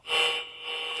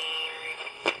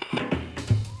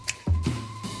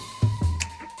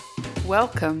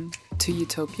Welcome to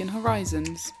Utopian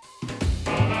Horizons.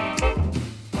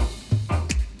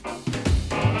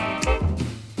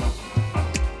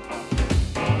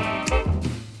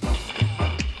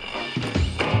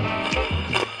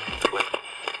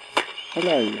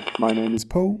 Hello, my name is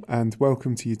Paul and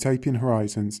welcome to Utopian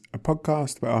Horizons, a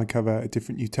podcast where I cover a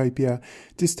different utopia,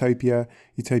 dystopia,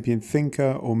 utopian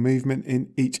thinker or movement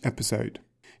in each episode.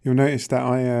 You'll notice that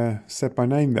I said my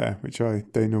name there, which I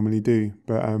don't normally do,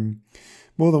 but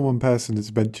more than one person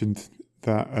has mentioned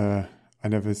that I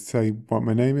never say what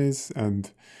my name is, and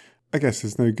I guess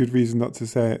there's no good reason not to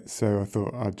say it, so I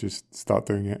thought I'd just start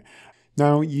doing it.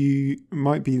 Now, you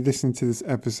might be listening to this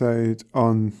episode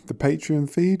on the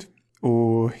Patreon feed,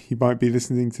 or you might be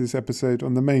listening to this episode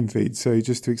on the main feed. So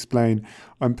just to explain,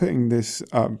 I'm putting this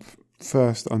up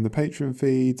first on the Patreon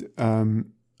feed,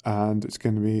 and it's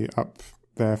going to be up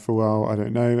there for a while, I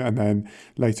don't know, and then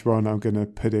later on I'm going to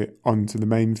put it onto the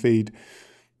main feed.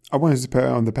 I wanted to put it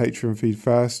on the Patreon feed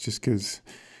first just because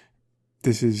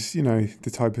this is,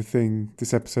 the type of thing,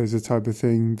 this episode is the type of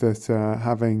thing that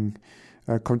having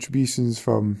contributions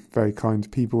from very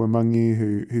kind people among you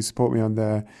who support me on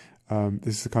there,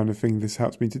 this is the kind of thing this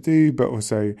helps me to do, but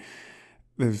also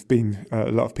there's been a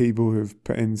lot of people who have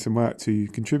put in some work to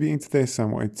contributing to this. I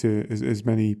wanted to as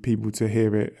many people to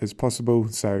hear it as possible,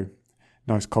 so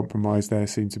nice compromise there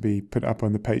seemed to be put up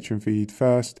on the Patreon feed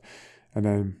first and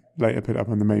then later put up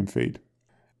on the main feed.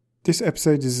 This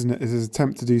episode is an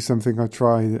attempt to do something I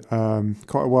tried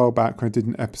quite a while back when I did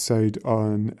an episode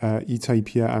on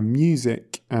utopia and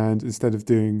music, and instead of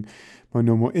doing my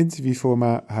normal interview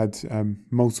format, I had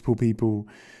multiple people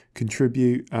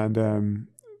contribute, and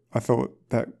I thought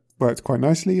that worked quite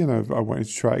nicely, and I wanted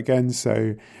to try it again.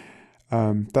 So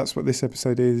that's what this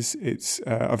episode is.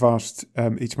 I've asked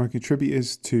each of my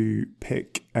contributors to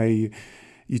pick a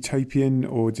utopian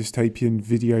or dystopian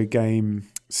video game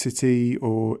city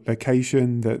or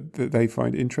location that they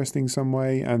find interesting some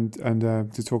way, and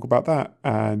to talk about that.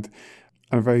 And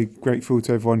I'm very grateful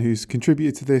to everyone who's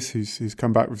contributed to this, who's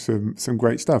come back with some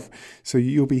great stuff. So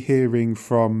you'll be hearing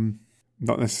from,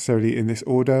 not necessarily in this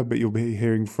order, but you'll be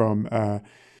hearing from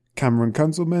Cameron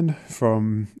Kunzelman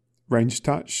from Range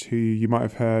Touch, who you might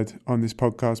have heard on this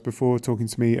podcast before, talking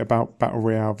to me about Battle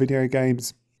Royale video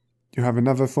games. You'll have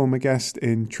another former guest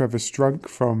in Trevor Strunk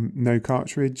from No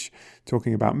Cartridge,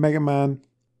 talking about Mega Man.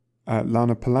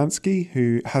 Lana Polanski,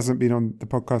 who hasn't been on the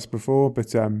podcast before,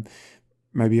 but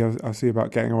maybe I'll see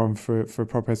about getting her on for a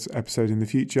proper episode in the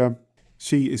future.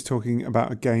 She is talking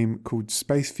about a game called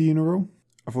Space Funeral.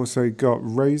 I've also got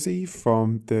Rosie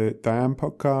from the Diane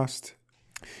podcast.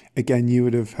 Again, you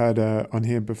would have heard her on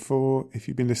here before if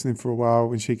you've been listening for a while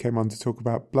when she came on to talk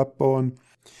about Bloodborne.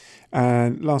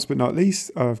 And last but not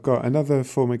least, I've got another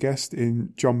former guest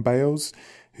in John Bales,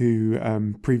 who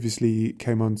previously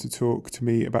came on to talk to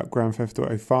me about Grand Theft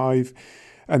Auto 5.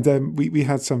 And we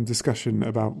had some discussion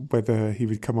about whether he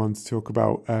would come on to talk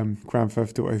about Grand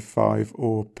Theft Auto 5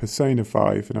 or Persona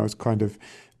 5. And I was kind of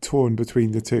torn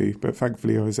between the two. But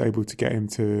thankfully, I was able to get him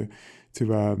to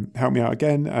help me out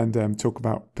again and talk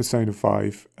about Persona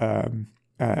 5,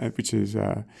 which is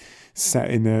set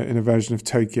in a version of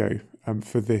Tokyo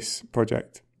for this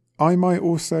project. I might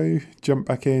also jump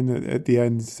back in at the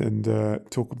end and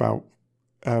talk about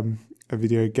a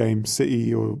video game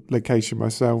city or location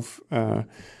myself. I'm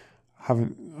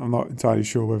not entirely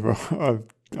sure whether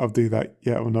I'll do that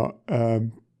yet or not.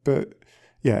 But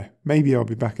yeah, maybe I'll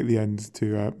be back at the end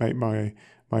to make my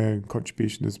own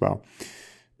contribution as well.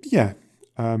 Yeah.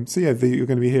 You're going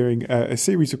to be hearing a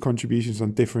series of contributions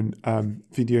on different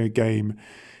video game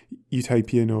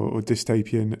utopian or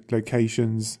dystopian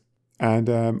locations, and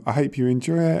I hope you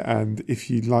enjoy it. And if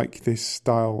you like this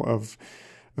style of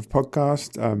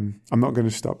podcast, I'm not going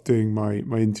to stop doing my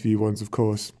interview ones, of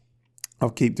course.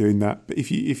 I'll keep doing that, but if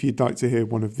you'd like to hear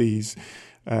one of these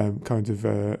kind of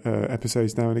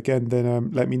episodes now and again,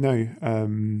 then let me know.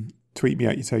 Tweet me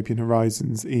at Utopian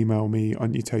Horizons, email me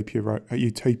on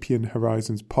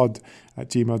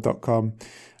utopianhorizonspod@gmail.com,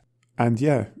 and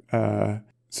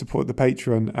support the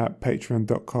Patreon at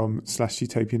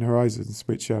patreon.com/Utopian Horizons,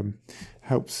 which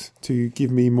helps to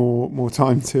give me more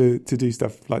time to do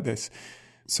stuff like this.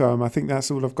 So I think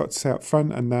that's all I've got to say up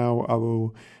front, and now I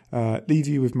will leave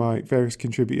you with my various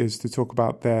contributors to talk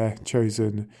about their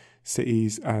chosen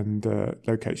cities and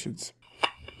locations.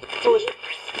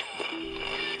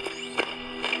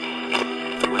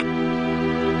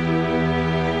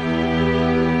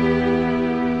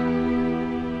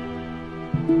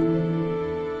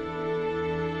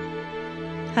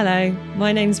 Hello, Hello,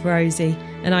 my name's Rosie,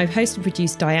 and I've hosted and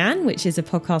produced Diane, which is a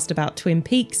podcast about Twin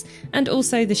Peaks, and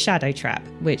also The Shadow Trap,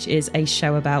 which is a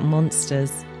show about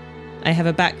monsters. I have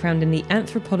a background in the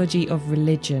anthropology of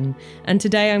religion, and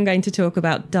today I'm going to talk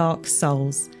about Dark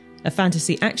Souls, a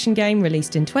fantasy action game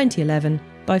released in 2011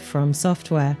 by From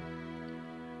Software.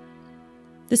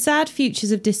 The sad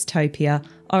futures of dystopia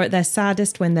are at their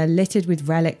saddest when they're littered with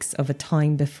relics of a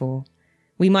time before.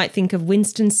 We might think of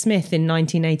Winston Smith in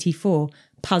 1984,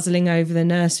 puzzling over the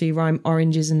nursery rhyme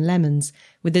Oranges and Lemons,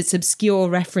 with its obscure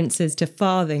references to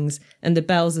farthings and the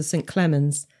bells of St.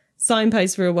 Clemens,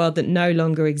 signposts for a world that no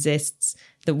longer exists,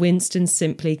 that Winston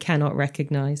simply cannot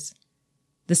recognise.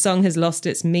 The song has lost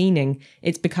its meaning,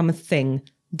 it's become a thing,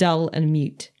 dull and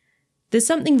mute. There's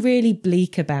something really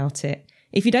bleak about it.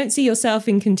 If you don't see yourself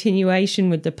in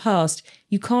continuation with the past,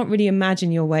 you can't really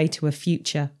imagine your way to a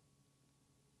future.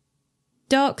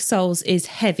 Dark Souls is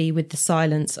heavy with the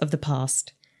silence of the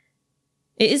past.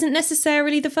 It isn't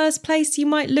necessarily the first place you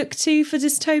might look to for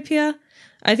dystopia.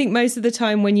 I think most of the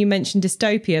time when you mention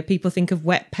dystopia, people think of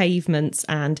wet pavements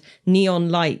and neon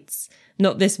lights,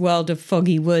 not this world of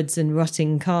foggy woods and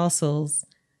rotting castles.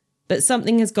 But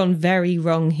something has gone very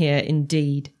wrong here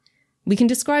indeed. We can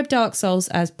describe Dark Souls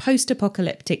as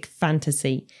post-apocalyptic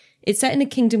fantasy. It's set in a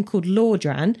kingdom called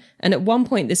Lordran, and at one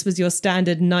point this was your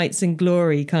standard knights and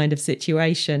glory kind of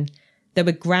situation. There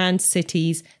were grand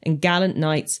cities and gallant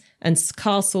knights and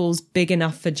castles big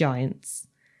enough for giants.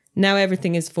 Now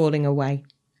everything is falling away.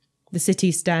 The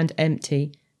cities stand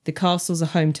empty. The castles are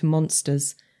home to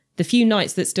monsters. The few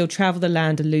knights that still travel the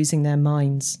land are losing their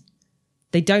minds.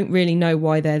 They don't really know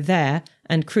why they're there,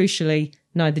 and crucially,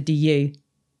 neither do you.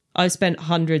 I've spent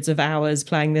hundreds of hours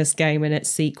playing this game and its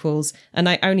sequels, and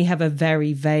I only have a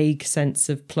very vague sense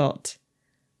of plot.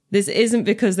 This isn't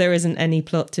because there isn't any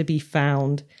plot to be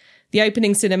found. The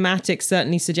opening cinematic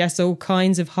certainly suggests all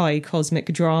kinds of high cosmic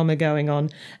drama going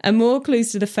on, and more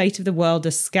clues to the fate of the world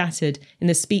are scattered in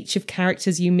the speech of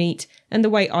characters you meet and the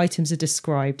way items are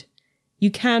described.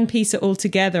 You can piece it all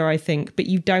together, I think, but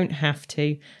you don't have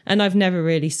to, and I've never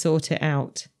really sought it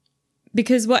out.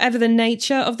 Because whatever the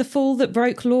nature of the fall that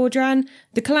broke Lordran,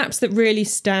 the collapse that really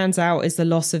stands out is the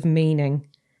loss of meaning.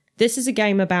 This is a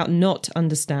game about not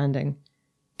understanding.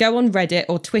 Go on Reddit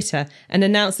or Twitter and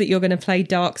announce that you're going to play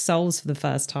Dark Souls for the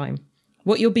first time.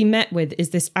 What you'll be met with is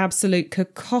this absolute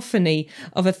cacophony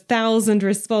of 1,000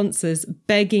 responses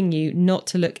begging you not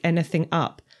to look anything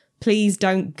up. Please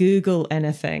don't Google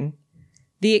anything.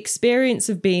 The experience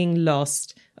of being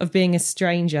lost, of being a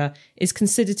stranger, is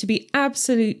considered to be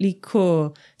absolutely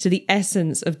core to the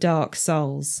essence of Dark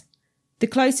Souls. The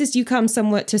closest you come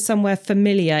somewhere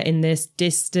familiar in this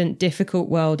distant, difficult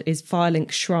world is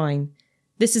Firelink Shrine.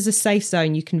 This is a safe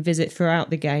zone you can visit throughout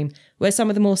the game, where some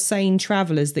of the more sane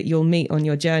travellers that you'll meet on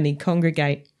your journey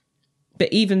congregate.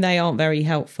 But even they aren't very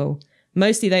helpful.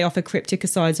 Mostly they offer cryptic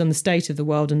asides on the state of the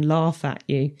world and laugh at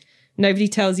you. Nobody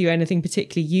tells you anything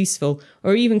particularly useful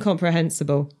or even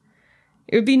comprehensible.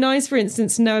 It would be nice, for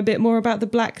instance, to know a bit more about the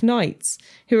Black Knights,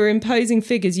 who are imposing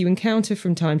figures you encounter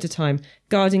from time to time,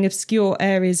 guarding obscure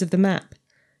areas of the map.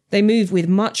 They move with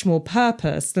much more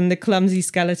purpose than the clumsy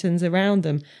skeletons around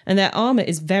them, and their armour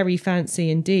is very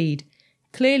fancy indeed.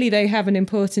 Clearly they have an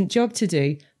important job to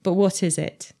do, but what is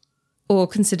it? Or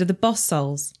consider the boss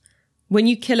souls. When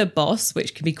you kill a boss,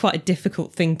 which can be quite a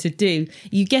difficult thing to do,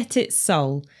 you get its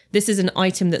soul. This is an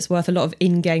item that's worth a lot of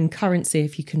in-game currency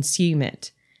if you consume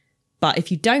it. But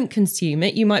if you don't consume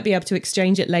it, you might be able to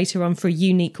exchange it later on for a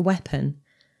unique weapon.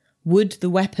 Would the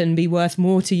weapon be worth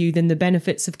more to you than the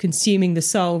benefits of consuming the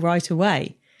soul right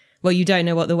away? Well, you don't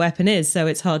know what the weapon is, so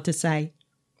it's hard to say.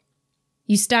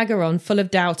 You stagger on, full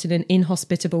of doubt in an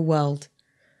inhospitable world.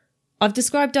 I've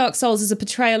described Dark Souls as a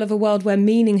portrayal of a world where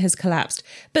meaning has collapsed,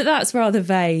 but that's rather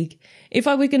vague. If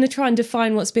I were going to try and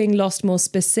define what's being lost more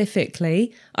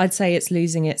specifically, I'd say it's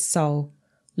losing its soul.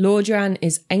 Lordran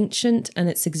is ancient and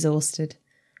it's exhausted.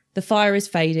 The fire is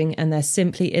fading and there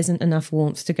simply isn't enough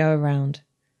warmth to go around.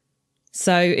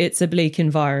 So it's a bleak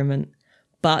environment.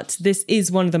 But this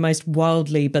is one of the most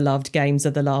wildly beloved games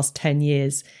of the last 10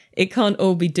 years. It can't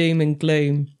all be doom and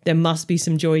gloom. There must be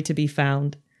some joy to be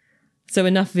found. So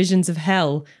enough visions of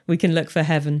hell, we can look for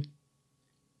heaven.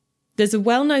 There's a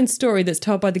well-known story that's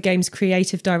told by the game's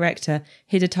creative director,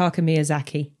 Hidetaka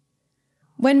Miyazaki.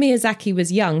 When Miyazaki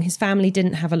was young, his family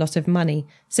didn't have a lot of money,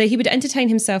 so he would entertain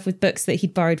himself with books that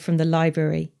he'd borrowed from the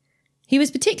library. He was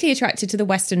particularly attracted to the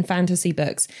Western fantasy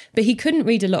books, but he couldn't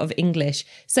read a lot of English,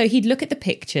 so he'd look at the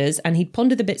pictures and he'd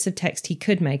ponder the bits of text he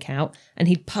could make out, and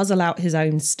he'd puzzle out his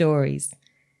own stories.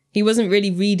 He wasn't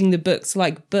really reading the books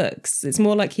like books. It's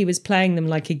more like he was playing them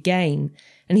like a game,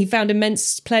 and he found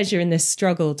immense pleasure in this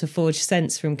struggle to forge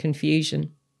sense from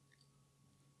confusion.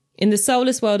 In the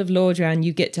soulless world of Lordran,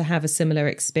 you get to have a similar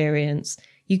experience.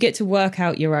 You get to work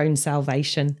out your own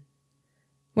salvation.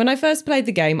 When I first played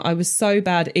the game, I was so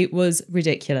bad it was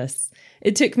ridiculous.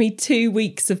 It took me 2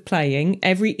 weeks of playing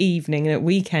every evening and at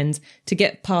weekends to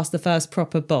get past the first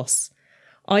proper boss.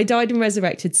 I died and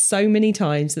resurrected so many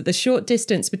times that the short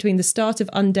distance between the start of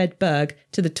Undead Burg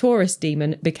to the Taurus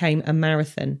Demon became a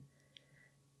marathon.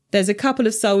 There's a couple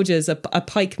of soldiers, a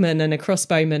pikeman and a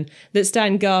crossbowman, that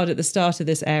stand guard at the start of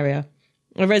this area.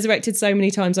 I resurrected so many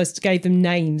times I gave them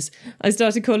names. I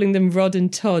started calling them Rod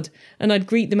and Todd, and I'd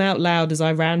greet them out loud as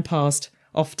I ran past,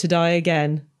 off to die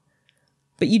again.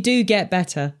 But you do get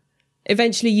better.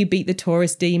 Eventually you beat the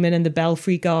Taurus Demon and the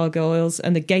Belfry Gargoyles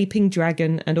and the Gaping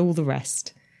Dragon and all the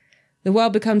rest. The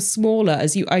world becomes smaller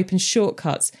as you open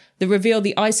shortcuts that reveal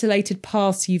the isolated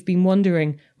paths you've been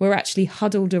wandering were actually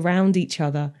huddled around each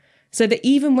other, so that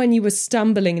even when you were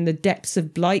stumbling in the depths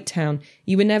of Blighttown,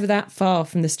 you were never that far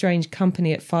from the strange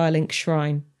company at Firelink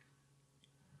Shrine.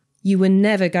 You were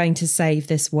never going to save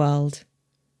this world.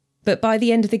 But by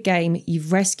the end of the game,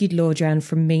 you've rescued Lordran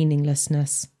from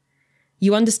meaninglessness.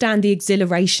 You understand the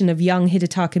exhilaration of young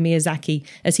Hidetaka Miyazaki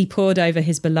as he pored over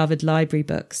his beloved library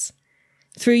books.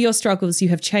 Through your struggles, you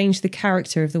have changed the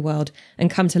character of the world and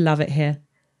come to love it here.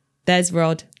 There's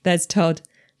Rod, there's Todd,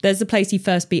 there's the place you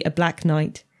first beat a Black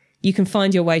Knight. You can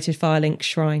find your way to Firelink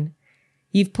Shrine.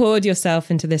 You've poured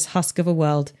yourself into this husk of a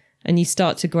world, and you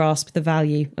start to grasp the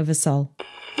value of a soul.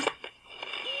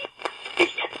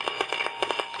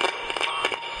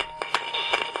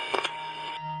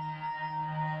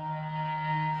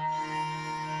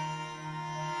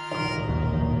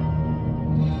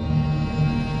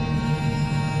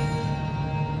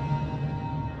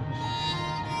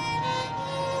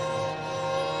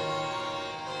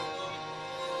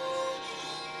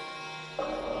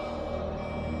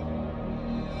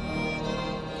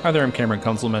 Hi there, I'm Cameron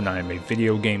Kunzelman. I'm a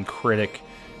video game critic,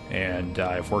 and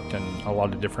I've worked in a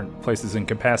lot of different places and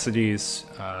capacities,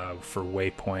 for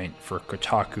Waypoint, for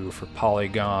Kotaku, for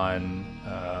Polygon,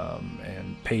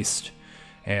 and Paste,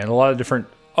 and a lot of different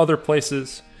other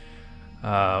places.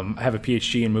 I have a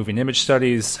PhD in moving image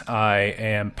studies. I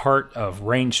am part of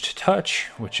Ranged Touch,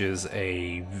 which is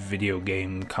a video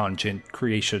game content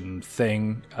creation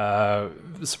thing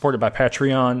supported by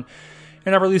Patreon.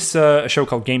 And I release a show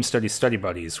called Game Studies Study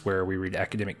Buddies, where we read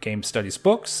academic game studies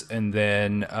books and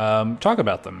then talk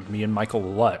about them, me and Michael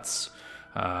Lutz.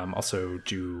 Also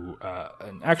do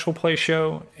an actual play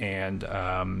show and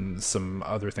some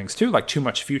other things too, like Too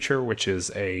Much Future, which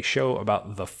is a show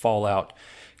about the Fallout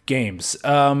games.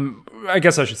 I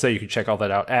guess I should say you can check all that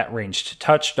out at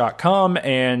rangedtouch.com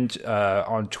and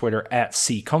on Twitter at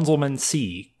ckunzelman,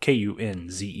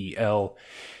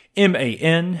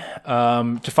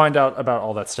 CKUNZELMAN, to find out about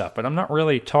all that stuff. But I'm not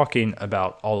really talking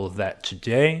about all of that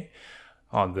today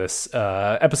on this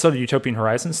episode of Utopian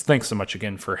Horizons. Thanks so much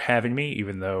again for having me,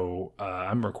 even though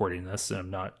I'm recording this and I'm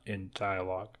not in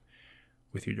dialogue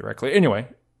with you directly. Anyway,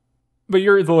 but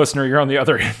you're the listener, you're on the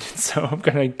other end, so I'm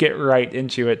going to get right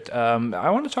into it. I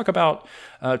want to talk about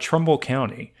Trumbull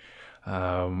County,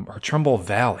 or Trumbull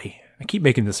Valley. I keep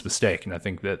making this mistake, and I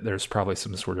think that there's probably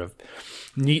some sort of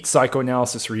neat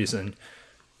psychoanalysis reason.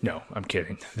 No, I'm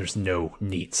kidding. There's no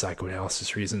neat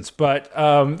psychoanalysis reasons, but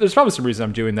there's probably some reason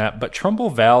I'm doing that. But Trumbull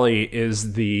Valley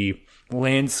is the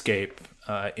landscape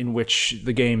in which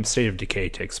the game State of Decay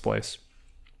takes place.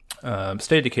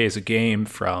 State of Decay is a game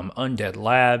from Undead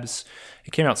Labs.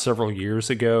 It came out several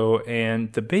years ago,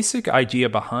 and the basic idea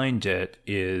behind it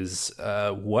is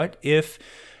what if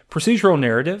procedural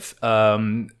narrative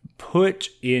put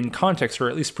in context, or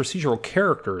at least procedural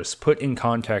characters put in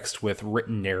context with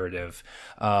written narrative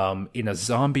in a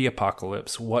zombie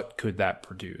apocalypse, what could that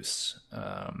produce?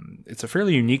 It's a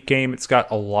fairly unique game. It's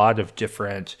got a lot of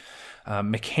different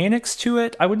mechanics to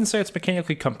it. I wouldn't say it's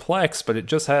mechanically complex, but it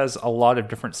just has a lot of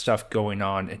different stuff going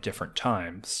on at different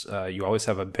times. You always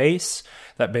have a base.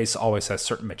 That base always has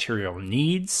certain material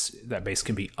needs. That base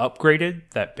can be upgraded.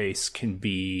 That base can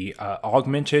be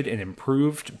augmented and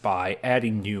improved by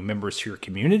adding new members to your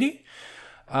community.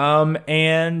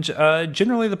 And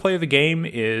generally the play of the game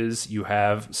is you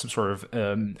have some sort of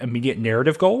immediate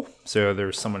narrative goal. So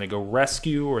there's someone to go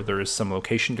rescue, or there's some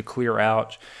location to clear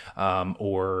out,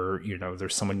 or, you know,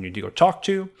 there's someone you need to go talk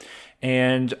to,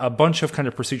 and a bunch of kind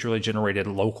of procedurally generated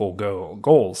local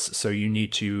goals. So you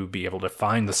need to be able to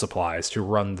find the supplies to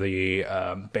run the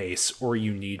base, or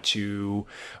you need to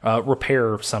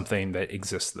repair something that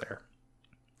exists there.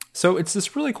 So it's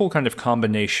this really cool kind of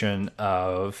combination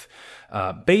of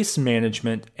base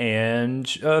management and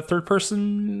third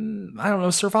person, I don't know,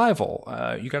 survival.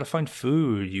 You got to find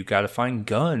food, you got to find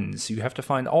guns, you have to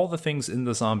find all the things in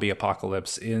the zombie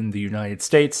apocalypse in the United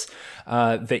States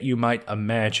that you might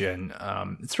imagine.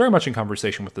 It's very much in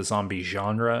conversation with the zombie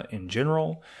genre in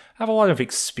general. I have a lot of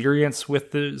experience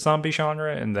with the zombie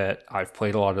genre in that I've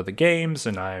played a lot of the games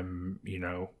and I'm,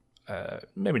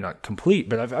 maybe not complete,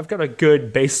 but I've got a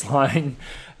good baseline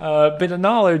bit of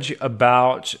knowledge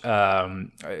about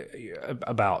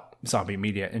zombie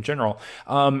media in general.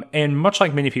 And much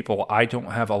like many people, I don't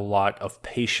have a lot of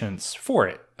patience for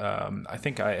it. I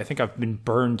think I've been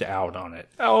burned out on it.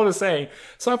 I want to say,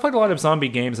 so I played a lot of zombie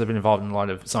games. I've been involved in a lot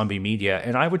of zombie media,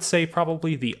 and I would say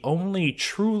probably the only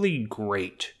truly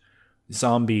great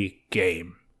zombie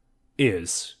game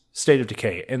is State of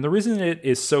Decay, and the reason it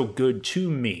is so good to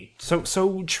me,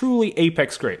 so truly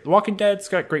apex great. The Walking Dead's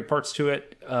got great parts to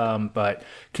it, but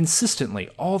consistently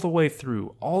all the way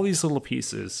through all these little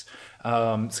pieces,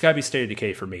 it's gotta be State of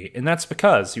Decay for me, and that's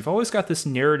because you've always got this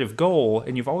narrative goal,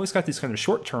 and you've always got these kind of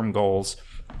short-term goals,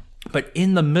 but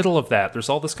in the middle of that, there's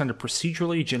all this kind of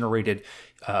procedurally generated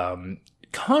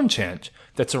content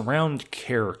that's around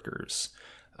characters.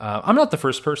 I'm not the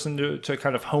first person to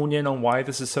kind of hone in on why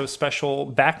this is so special.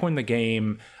 Back when the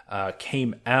game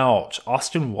came out,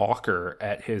 Austin Walker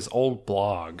at his old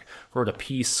blog wrote a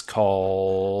piece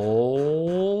called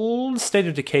State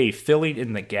of Decay, Filling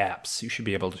in the Gaps. You should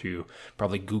be able to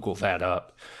probably Google that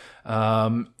up.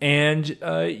 And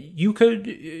you could,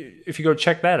 if you go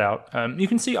check that out, you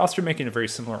can see Austin making a very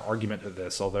similar argument to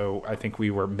this, although I think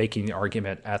we were making the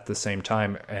argument at the same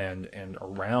time and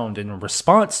around in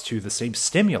response to the same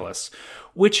stimulus,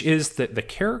 which is that the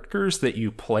characters that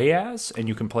you play as, and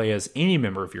you can play as any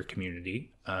member of your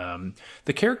community,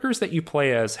 the characters that you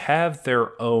play as have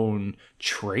their own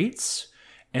traits,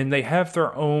 and they have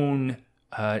their own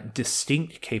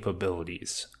distinct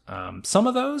capabilities. Some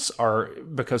of those are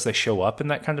because they show up in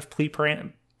that kind of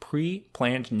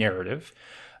pre-planned narrative.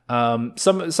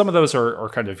 Some of those are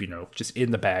kind of, just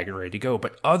in the bag and ready to go.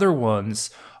 But other ones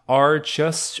are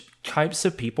just types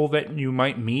of people that you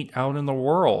might meet out in the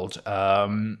world.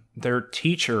 They're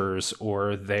teachers,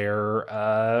 or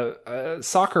they're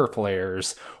soccer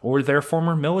players, or they're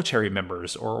former military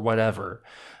members, or whatever.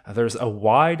 There's a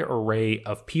wide array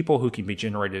of people who can be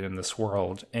generated in this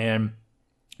world, and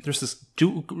there's this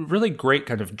really great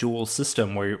kind of dual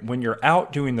system where when you're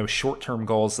out doing those short-term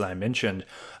goals that I mentioned,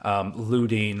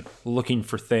 looting, looking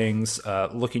for things,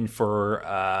 looking for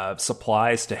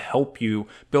supplies to help you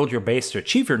build your base to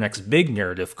achieve your next big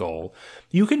narrative goal,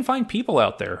 you can find people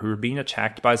out there who are being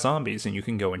attacked by zombies, and you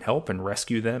can go and help and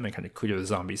rescue them and kind of clear the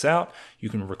zombies out. You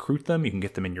can recruit them, you can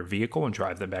get them in your vehicle and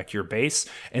drive them back to your base,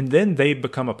 and then they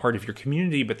become a part of your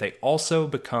community, but they also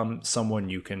become someone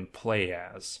you can play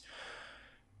as.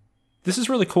 This is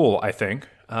really cool, I think,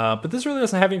 but this really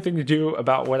doesn't have anything to do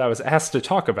about what I was asked to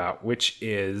talk about, which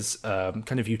is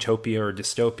kind of utopia or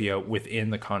dystopia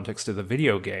within the context of the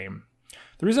video game.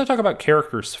 The reason I talk about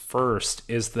characters first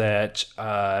is that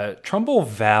Trumbull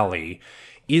Valley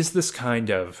is this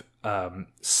kind of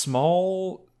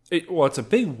small... it's a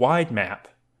big, wide map,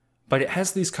 but it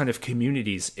has these kind of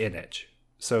communities in it.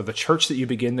 So the church that you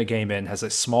begin the game in has a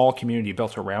small community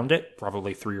built around it,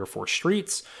 probably 3 or 4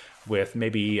 streets, with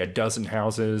maybe a dozen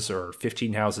houses or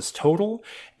 15 houses total.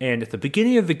 And at the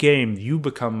beginning of the game, you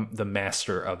become the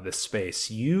master of this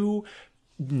space. You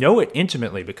know it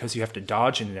intimately because you have to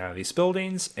dodge in and out of these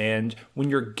buildings. And when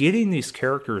you're getting these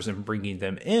characters and bringing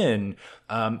them in,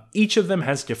 each of them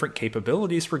has different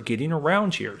capabilities for getting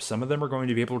around here. Some of them are going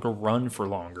to be able to run for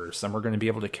longer. Some are going to be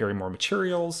able to carry more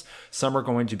materials. Some are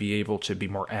going to be able to be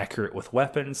more accurate with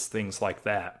weapons, things like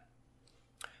that.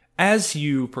 As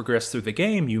you progress through the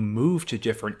game, you move to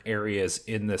different areas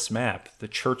in this map. The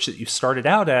church that you started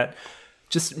out at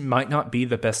just might not be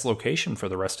the best location for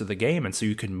the rest of the game, and so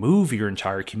you can move your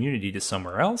entire community to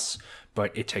somewhere else,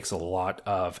 but it takes a lot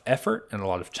of effort and a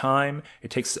lot of time.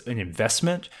 It takes an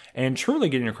investment, and truly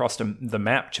getting across the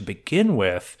map to begin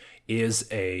with is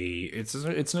it's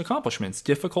an accomplishment. It's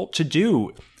difficult to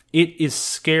do. It is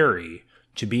scary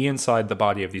to be inside the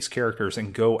body of these characters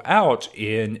and go out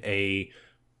in a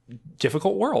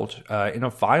difficult world, in a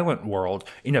violent world,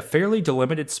 in a fairly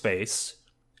delimited space,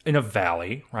 in a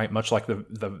valley, right? Much like the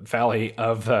valley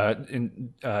of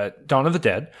Dawn of the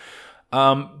Dead.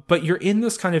 But you're in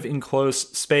this kind of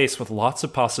enclosed space with lots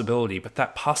of possibility, but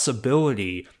that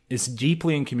possibility is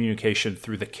deeply in communication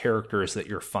through the characters that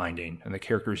you're finding and the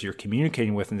characters you're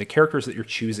communicating with and the characters that you're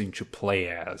choosing to play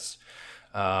as.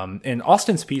 In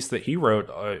Austin's piece that he wrote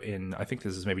in, I think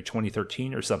this is maybe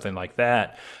 2013 or something like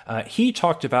that, he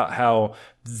talked about how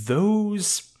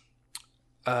those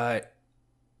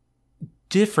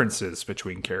differences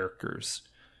between characters,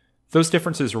 those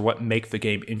differences are what make the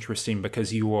game interesting,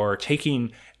 because you are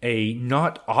taking a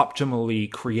not optimally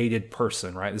created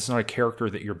person, right? This is not a character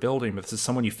that you're building, but this is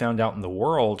someone you found out in the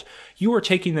world. You are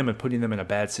taking them and putting them in a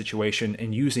bad situation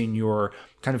and using your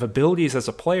kind of abilities as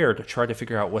a player to try to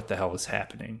figure out what the hell is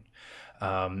happening.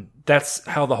 That's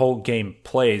how the whole game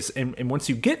plays. And once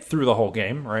you get through the whole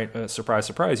game, right? Surprise,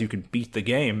 surprise, you can beat the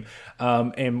game.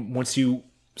 And once you,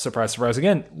 surprise, surprise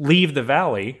again, leave the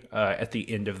valley at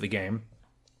the end of the game,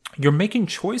 you're making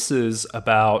choices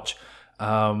about,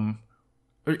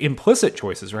 implicit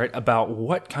choices, right? About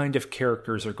what kind of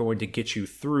characters are going to get you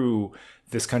through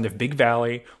this kind of big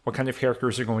valley, what kind of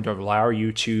characters are going to allow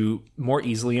you to more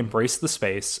easily embrace the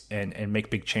space and make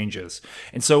big changes.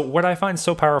 And so what I find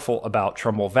so powerful about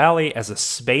Trumbull Valley as a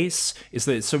space is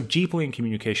that it's so deeply in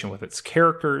communication with its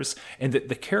characters, and that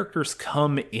the characters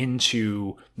come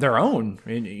into their own,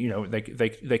 and, you know,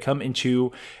 they come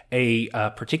into a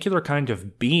particular kind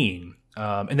of being.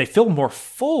 And they feel more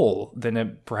full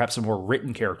than perhaps a more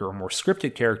written character or more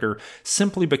scripted character,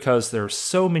 simply because there are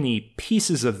so many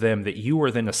pieces of them that you are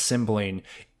then assembling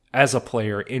as a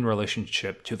player in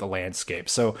relationship to the landscape.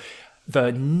 So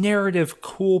the narrative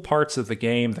cool parts of the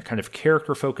game, the kind of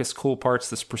character-focused cool parts,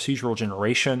 this procedural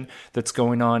generation that's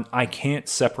going on, I can't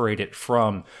separate it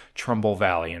from Trumbull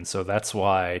Valley. And so that's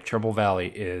why Trumbull Valley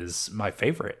is my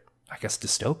favorite. I guess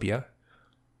Dystopia.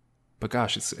 But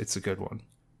gosh, it's a good one.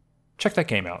 Check that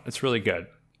game out. It's really good.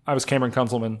 I was Cameron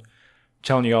Kunzelman,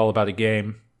 telling you all about a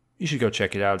game. You should go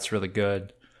check it out. It's really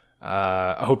good.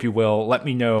 I hope you will. Let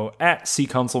me know at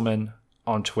 @ckunzelman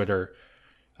on Twitter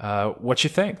what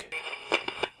you think.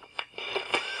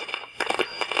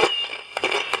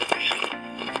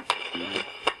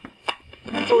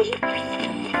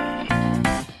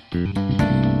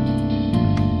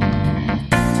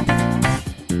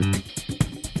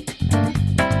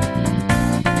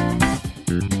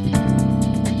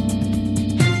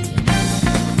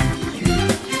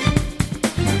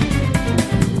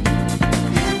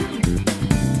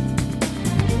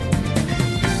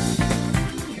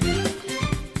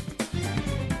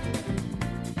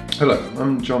 Hello,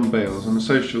 I'm John Bales. I'm a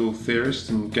social theorist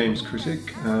and games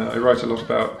critic. I write a lot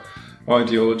about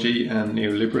ideology and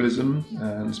neoliberalism,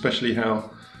 and especially how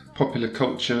popular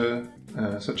culture,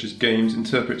 such as games,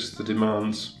 interprets the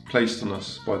demands placed on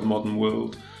us by the modern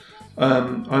world.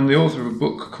 I'm the author of a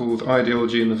book called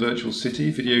Ideology in the Virtual City,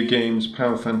 Video Games,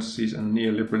 Power Fantasies and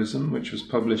Neoliberalism, which was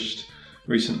published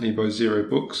recently by Zero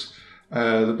Books.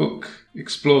 The book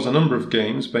explores a number of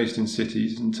games based in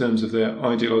cities in terms of their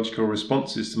ideological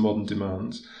responses to modern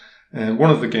demands. And one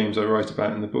of the games I write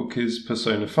about in the book is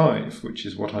Persona 5, which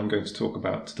is what I'm going to talk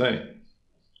about today.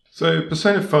 So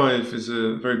Persona 5 is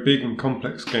a very big and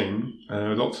complex game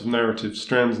with lots of narrative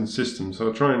strands and systems, so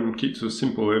I'll try and keep to a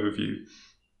simple overview.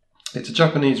 It's a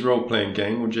Japanese role-playing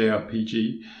game, or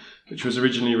JRPG, which was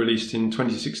originally released in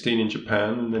 2016 in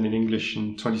Japan and then in English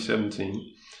in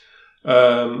 2017.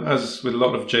 As with a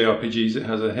lot of JRPGs, it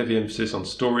has a heavy emphasis on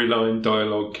storyline,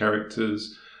 dialogue,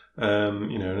 characters,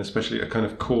 and especially a kind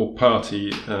of core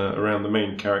party around the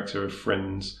main character of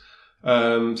friends.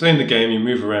 So in the game, you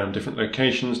move around different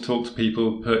locations, talk to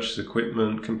people, purchase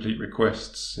equipment, complete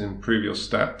requests, improve your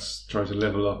stats, try to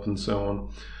level up, and so on.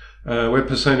 Where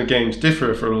Persona games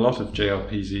differ from a lot of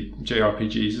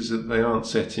JRPGs is that they aren't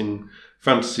set in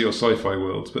fantasy or sci-fi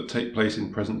worlds, but take place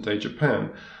in present-day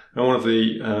Japan. And one of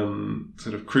the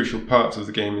sort of crucial parts of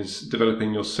the game is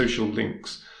developing your social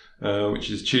links, which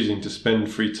is choosing to spend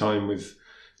free time with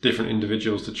different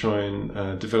individuals to try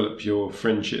and develop your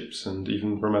friendships and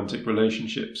even romantic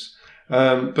relationships.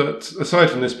 But aside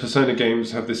from this, Persona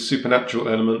games have this supernatural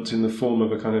element in the form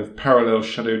of a kind of parallel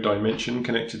shadow dimension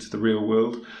connected to the real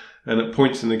world. And at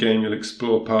points in the game, you'll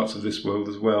explore parts of this world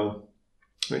as well,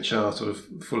 which are sort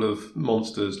of full of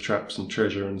monsters, traps and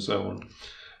treasure and so on.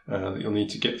 That you'll need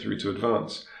to get through to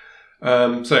advance.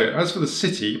 So, as for the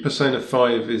city, Persona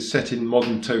 5 is set in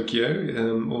modern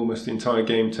Tokyo. Almost the entire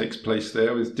game takes place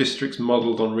there, with districts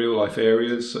modelled on real-life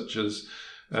areas, such as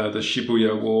the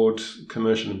Shibuya Ward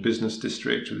commercial and business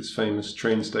district, with its famous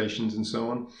train stations and so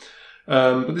on.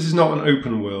 But this is not an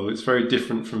open world. It's very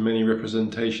different from many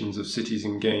representations of cities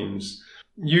in games.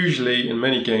 Usually, in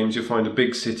many games, you'll find a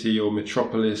big city or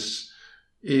metropolis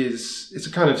it's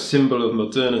a kind of symbol of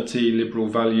modernity, liberal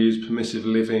values, permissive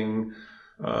living,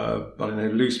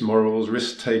 loose morals,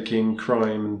 risk-taking,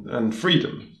 crime, and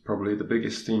freedom. Probably the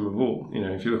biggest theme of all.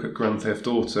 If you look at Grand Theft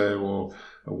Auto or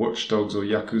Watch Dogs or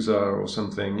Yakuza or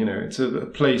something. It's a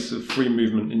place of free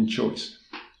movement in choice.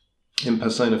 In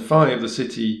Persona 5, the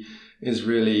city is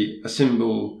really a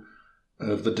symbol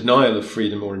of the denial of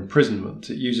freedom or imprisonment.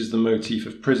 It uses the motif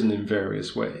of prison in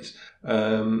various ways.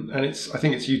 And I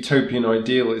think its utopian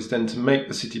ideal is then to make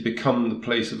the city become the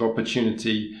place of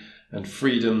opportunity and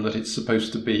freedom that it's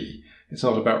supposed to be. It's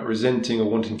not about resenting or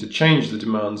wanting to change the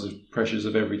demands of pressures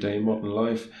of everyday modern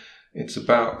life. It's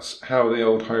about how the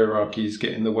old hierarchies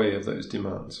get in the way of those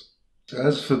demands.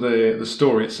 As for the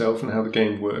story itself and how the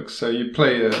game works, so you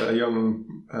play a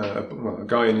young a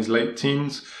guy in his late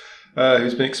teens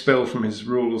who's been expelled from his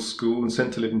rural school and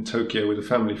sent to live in Tokyo with a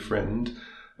family friend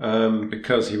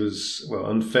because he was,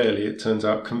 unfairly, it turns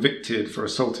out, convicted for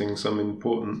assaulting some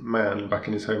important man back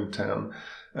in his hometown.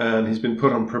 And he's been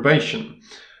put on probation.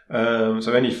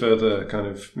 So any further kind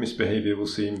of misbehaviour will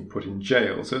see him put in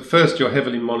jail. So at first you're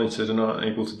heavily monitored and aren't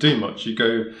able to do much. You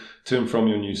go to and from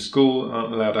your new school,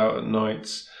 aren't allowed out at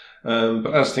nights.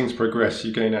 But as things progress,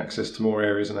 you gain access to more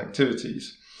areas and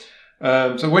activities.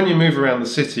 So when you move around the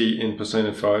city in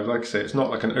Persona 5, like I say, it's not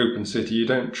like an open city. You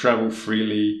don't travel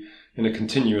freely in a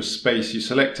continuous space. You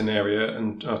select an area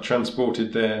and are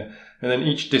transported there. And then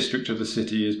each district of the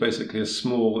city is basically a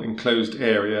small enclosed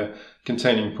area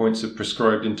containing points of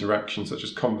prescribed interaction, such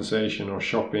as conversation or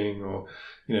shopping or,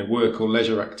 work or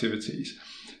leisure activities.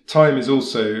 Time is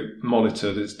also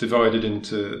monitored. It's divided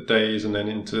into days and then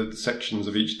into sections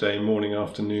of each day, morning,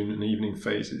 afternoon and evening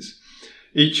phases,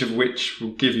 each of which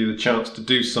will give you the chance to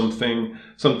do something.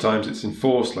 Sometimes it's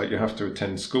enforced, like you have to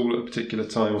attend school at a particular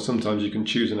time, or sometimes you can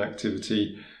choose an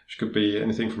activity, which could be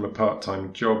anything from a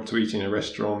part-time job to eating in a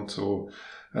restaurant or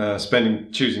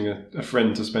choosing a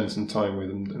friend to spend some time with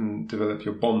and develop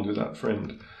your bond with that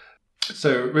friend.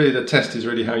 So really the test is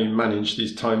really how you manage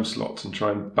these time slots and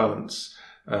try and balance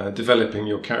developing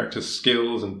your character's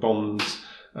skills and bonds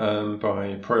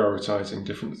by prioritising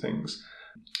different things.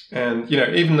 And,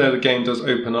 even though the game does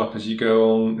open up as you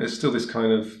go on, there's still this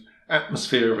kind of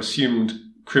atmosphere of assumed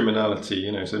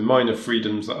criminality, so minor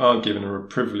freedoms that are given are a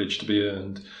privilege to be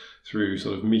earned through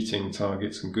sort of meeting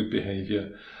targets and good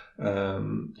behaviour,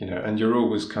 and you're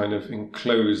always kind of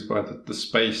enclosed by the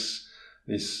space,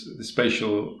 the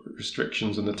spatial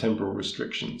restrictions and the temporal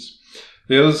restrictions.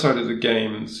 The other side of the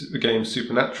game's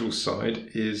supernatural side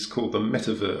is called the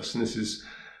metaverse, and this is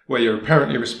where you're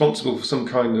apparently responsible for some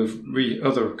kind of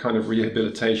other kind of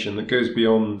rehabilitation that goes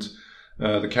beyond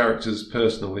the character's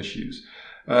personal issues.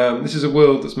 This is a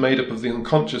world that's made up of the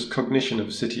unconscious cognition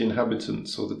of city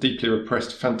inhabitants, or the deeply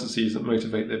repressed fantasies that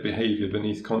motivate their behaviour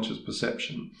beneath conscious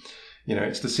perception.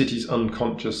 It's the city's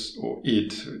unconscious, or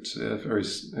id. It's a very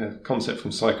concept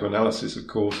from psychoanalysis, of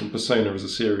course, and Persona as a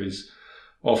series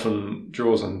often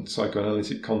draws on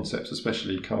psychoanalytic concepts,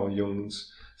 especially Carl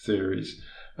Jung's theories.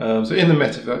 So in the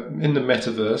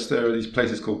metaverse, there are these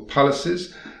places called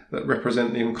palaces that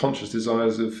represent the unconscious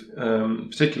desires of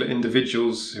particular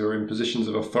individuals who are in positions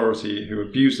of authority, who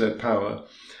abuse their power.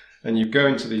 And you go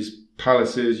into these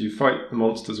palaces, you fight the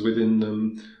monsters within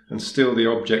them, and steal the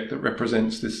object that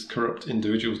represents this corrupt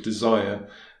individual's desire,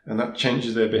 and that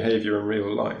changes their behaviour in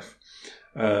real life.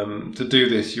 To do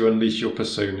this, you unleash your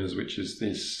personas, which is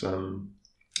this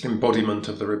embodiment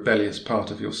of the rebellious part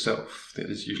of yourself that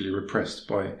is usually repressed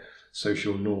by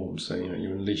social norms. So,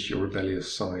 you unleash your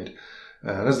rebellious side.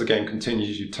 And as the game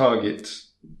continues, you target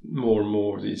more and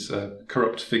more of these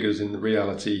corrupt figures in the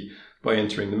reality by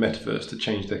entering the metaverse to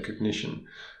change their cognition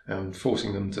and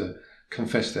forcing them to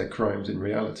confess their crimes in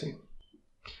reality.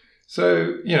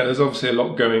 So, there's obviously a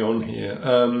lot going on here.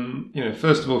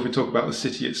 First of all, if we talk about the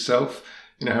city itself,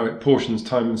 how it portions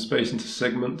time and space into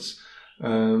segments,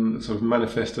 sort of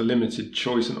manifest a limited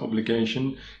choice and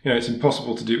obligation. It's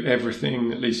impossible to do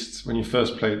everything, at least when you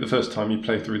the first time you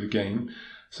play through the game.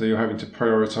 So you're having to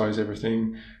prioritise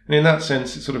everything. And in that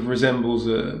sense, it sort of resembles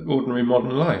ordinary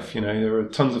modern life. There are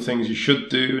tons of things you should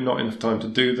do, not enough time to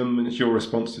do them, and it's your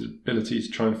responsibility to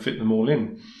try and fit them all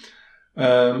in.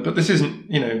 But this isn't,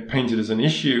 painted as an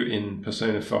issue in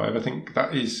Persona 5. I think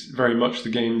that is very much the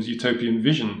game's utopian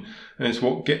vision, and it's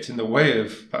what gets in the way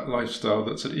of that lifestyle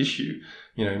that's at issue,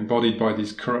 embodied by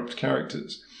these corrupt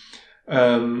characters.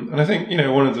 And I think,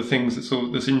 one of the things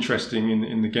that's interesting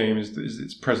in the game is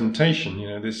its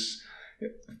presentation. This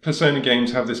Persona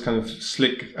games have this kind of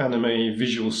slick anime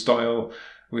visual style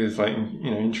with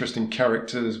interesting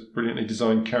characters, brilliantly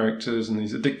designed characters, and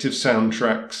these addictive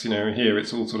soundtracks. Here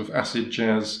it's all sort of acid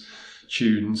jazz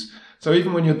tunes. So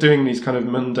even when you're doing these kind of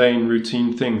mundane,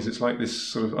 routine things, it's like this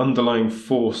sort of underlying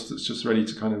force that's just ready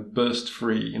to kind of burst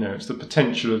free. It's the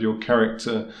potential of your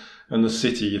character and the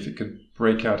city if it could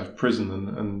break out of prison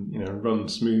and run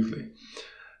smoothly.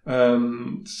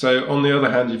 So on the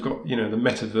other hand, you've got, the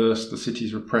metaverse, the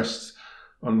city's repressed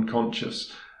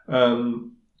unconscious.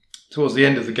 Towards the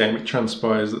end of the game, it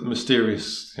transpires that the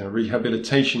mysterious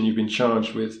rehabilitation you've been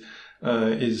charged with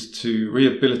is to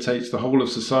rehabilitate the whole of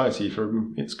society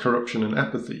from its corruption and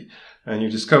apathy. And you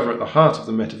discover at the heart of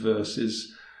the metaverse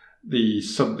is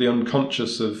the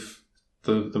unconscious of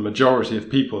the majority of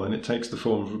people, and it takes the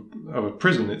form of a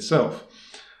prison itself.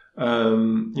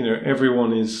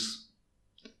 Everyone is,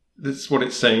 that's what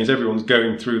it's saying, is everyone's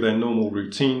going through their normal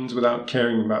routines without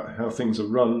caring about how things are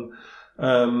run.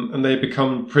 And they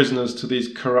become prisoners to these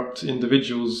corrupt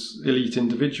individuals, elite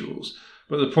individuals.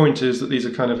 But the point is that these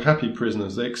are kind of happy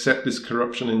prisoners. They accept this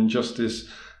corruption and injustice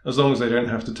as long as they don't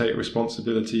have to take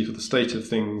responsibility for the state of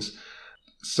things.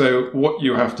 So what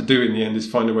you have to do in the end is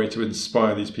find a way to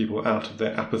inspire these people out of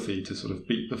their apathy to sort of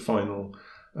beat the final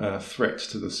threat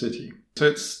to the city. So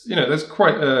it's, there's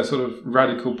quite a sort of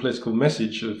radical political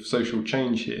message of social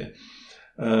change here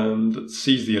that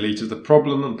sees the elite as the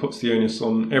problem and puts the onus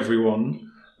on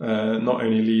everyone, not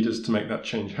only leaders, to make that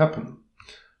change happen.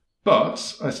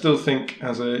 But I still think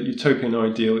as a utopian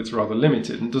ideal, it's rather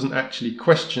limited and doesn't actually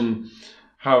question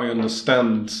how we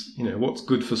understand, what's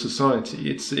good for society.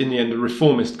 It's in the end a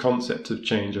reformist concept of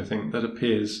change, I think, that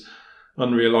appears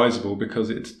unrealizable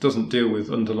because it doesn't deal with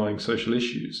underlying social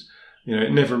issues.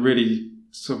 It never really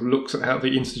sort of looks at how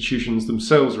the institutions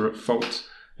themselves are at fault.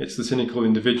 It's the cynical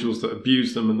individuals that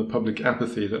abuse them and the public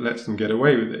apathy that lets them get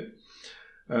away with it.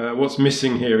 What's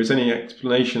missing here is any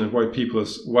explanation of why people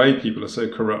are so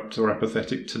corrupt or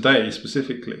apathetic today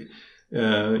specifically.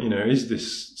 Is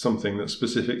this something that's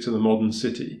specific to the modern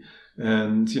city?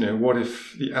 And, what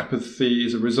if the apathy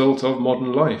is a result of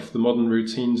modern life, the modern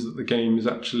routines that the game is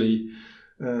actually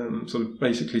sort of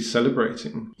basically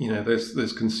celebrating?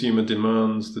 There's consumer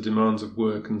demands, the demands of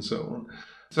work and so on.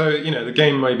 So, the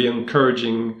game may be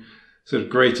encouraging sort of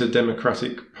greater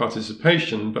democratic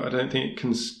participation, but I don't think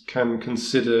it can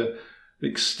consider the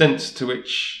extent to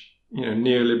which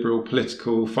neoliberal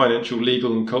political, financial,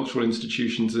 legal and cultural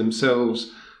institutions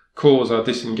themselves cause our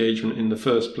disengagement in the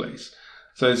first place.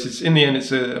 So in the end,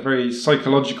 it's a very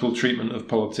psychological treatment of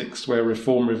politics where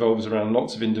reform revolves around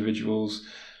lots of individuals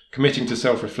committing to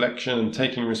self-reflection and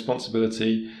taking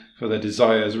responsibility for their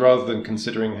desires rather than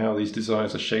considering how these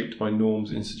desires are shaped by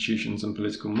norms, institutions and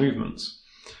political movements.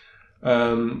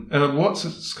 And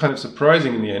what's kind of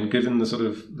surprising in the end, given the sort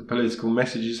of the political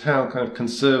message, is how kind of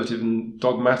conservative and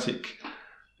dogmatic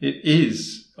it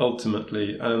is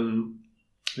ultimately.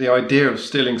 The idea of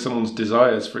stealing someone's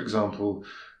desires, for example,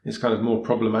 is kind of more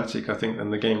problematic, I think, than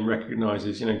the game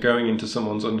recognizes. Going into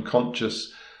someone's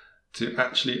unconscious to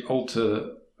actually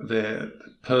alter their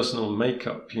personal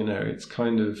makeup, it's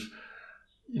kind of,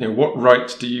 what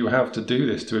right do you have to do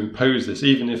this, to impose this,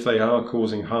 even if they are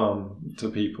causing harm to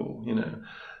people,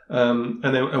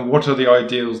 and what are the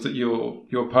ideals that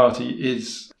your party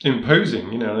is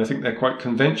imposing, and I think they're quite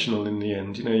conventional in the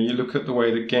end. You look at the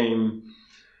way the game,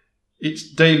 its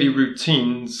daily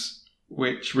routines,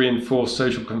 which reinforce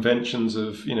social conventions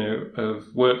of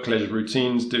work, leisure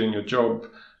routines, doing your job,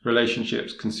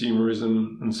 relationships,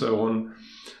 consumerism, and so on.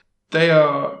 They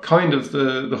are kind of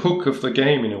the hook of the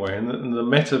game in a way, and the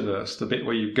metaverse, the bit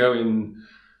where you go in,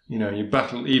 you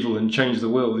battle evil and change the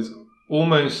world, is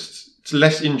it's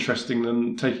less interesting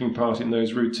than taking part in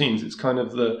those routines. It's kind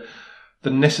of the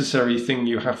necessary thing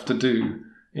you have to do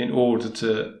in order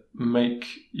to make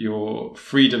your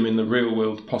freedom in the real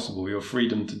world possible, your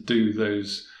freedom to do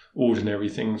those ordinary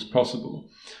things possible.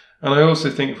 And I also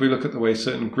think if we look at the way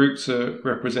certain groups are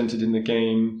represented in the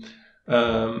game,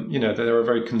 there are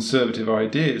very conservative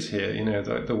ideas here,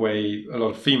 the way a lot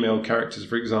of female characters,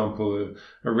 for example,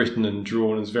 are written and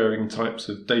drawn as varying types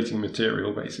of dating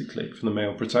material, basically, from the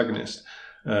male protagonist,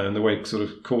 and the way sort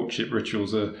of courtship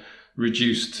rituals are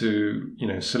reduced to,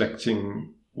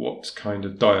 selecting what kind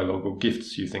of dialogue or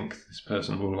gifts you think this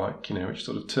person will like, which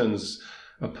sort of turns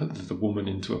the woman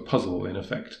into a puzzle, in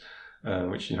effect,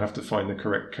 which you have to find the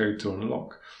correct code to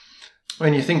unlock.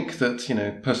 When you think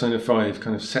that, Persona 5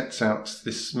 kind of sets out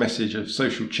this message of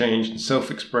social change and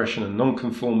self-expression and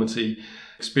non-conformity,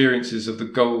 experiences of the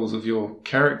goals of your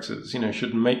characters,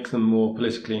 should make them more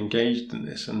politically engaged in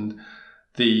this, and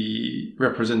the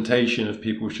representation of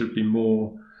people should be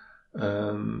more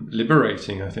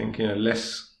liberating, I think,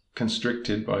 less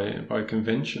constricted by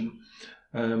convention.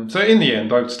 So in the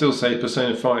end, I would still say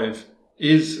Persona 5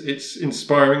 it's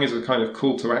inspiring as a kind of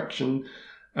call to action,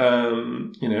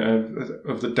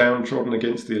 of the downtrodden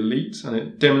against the elite, and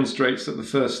it demonstrates that the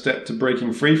first step to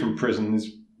breaking free from prison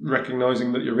is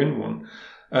recognizing that you're in one.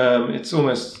 It's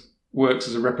almost works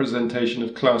as a representation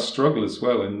of class struggle as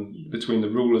well, between the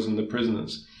rulers and the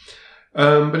prisoners.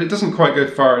 But it doesn't quite go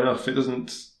far enough. It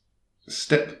doesn't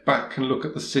step back and look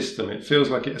at the system. It feels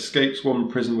like it escapes one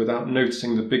prison without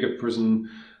noticing the bigger prison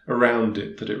around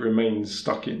it that it remains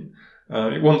stuck in.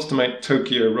 It wants to make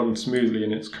Tokyo run smoothly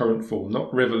in its current form,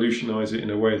 not revolutionise it in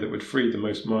a way that would free the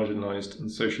most marginalised and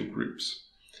social groups.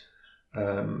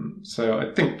 So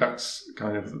I think that's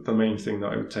kind of the main thing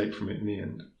that I would take from it in the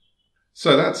end.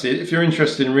 So that's it. If you're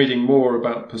interested in reading more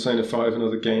about Persona 5 and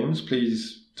other games,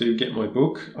 please do get my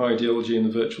book, Ideology in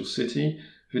the Virtual City,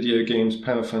 Video Games,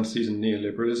 Power Fantasies and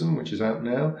Neoliberalism, which is out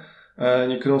now.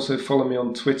 And you can also follow me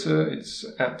on Twitter. It's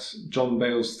at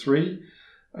JohnBales3.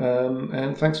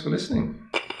 And thanks for listening.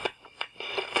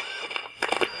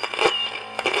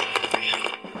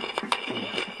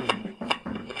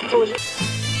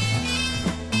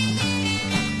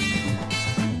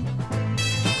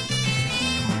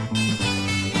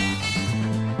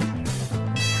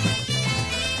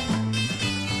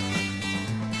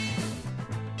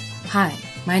 Hi,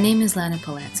 my name is Lana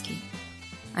Polanski.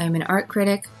 I am an art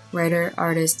critic, writer,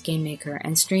 artist, game maker,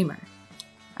 and streamer.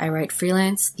 I write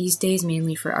freelance, these days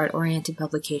mainly for art-oriented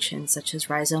publications such as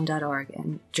Rhizome.org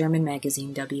and German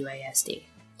magazine WASD,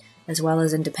 as well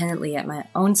as independently at my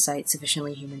own site,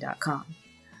 sufficientlyhuman.com.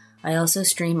 I also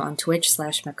stream on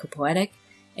Twitch/MechaPoetic,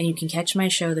 and you can catch my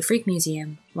show, The Freak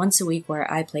Museum, once a week where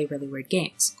I play really weird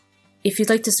games. If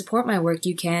you'd like to support my work,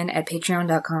 you can at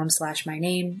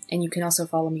patreon.com/myname, and you can also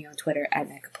follow me on Twitter at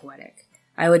MechaPoetic.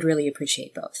 I would really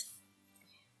appreciate both.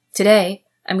 Today,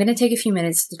 I'm going to take a few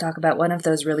minutes to talk about one of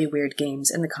those really weird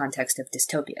games in the context of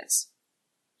dystopias.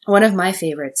 One of my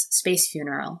favorites, Space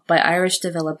Funeral, by Irish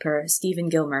developer Stephen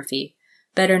Gilmurphy,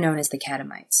 better known as the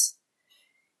Catamites.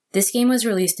 This game was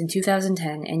released in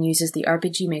 2010 and uses the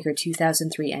RPG Maker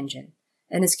 2003 engine,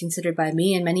 and is considered by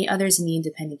me and many others in the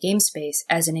independent game space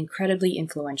as an incredibly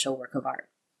influential work of art.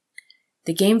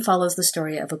 The game follows the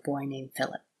story of a boy named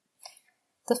Philip.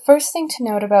 The first thing to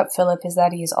note about Philip is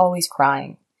that he is always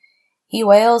crying. He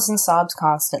wails and sobs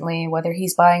constantly, whether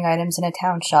he's buying items in a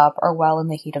town shop or while in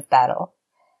the heat of battle.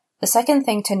 The second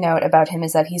thing to note about him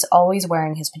is that he's always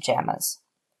wearing his pajamas.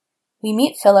 We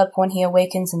meet Philip when he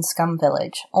awakens in Scum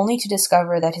Village, only to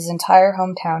discover that his entire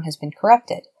hometown has been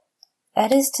corrupted.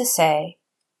 That is to say,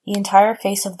 the entire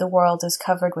face of the world is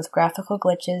covered with graphical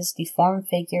glitches, deformed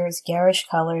figures, garish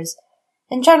colors,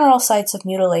 and general sights of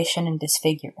mutilation and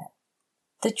disfigurement.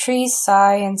 The trees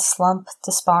sigh and slump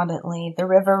despondently, the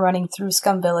river running through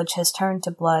Scum Village has turned to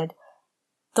blood.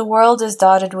 The world is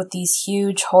dotted with these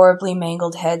huge, horribly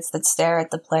mangled heads that stare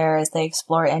at the player as they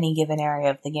explore any given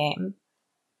area of the game.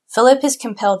 Philip is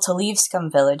compelled to leave Scum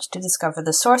Village to discover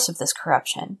the source of this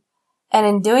corruption, and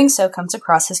in doing so comes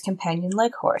across his companion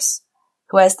Leghorse,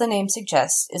 who, as the name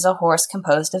suggests, is a horse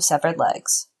composed of severed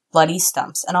legs, bloody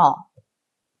stumps and all.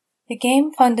 The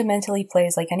game fundamentally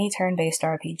plays like any turn-based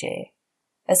RPG.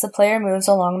 As the player moves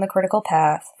along the critical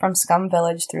path, from Scum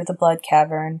Village through the Blood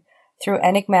Cavern, through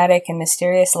enigmatic and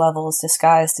mysterious levels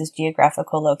disguised as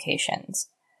geographical locations.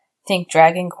 Think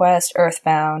Dragon Quest,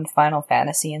 Earthbound, Final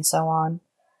Fantasy, and so on.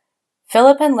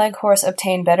 Philip and Leghorse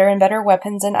obtain better and better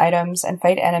weapons and items and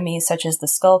fight enemies such as the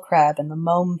Skull Crab and the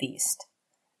Mome Beast.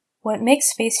 What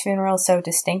makes Space Funeral so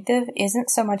distinctive isn't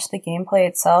so much the gameplay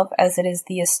itself as it is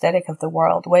the aesthetic of the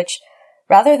world, which,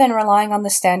 rather than relying on the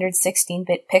standard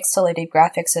 16-bit pixelated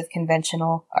graphics of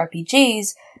conventional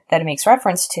RPGs that it makes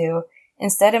reference to,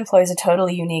 instead employs a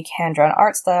totally unique hand-drawn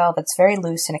art style that's very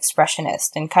loose and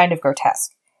expressionist and kind of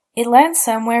grotesque. It lands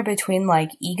somewhere between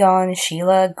Egon,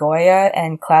 Sheila, Goya,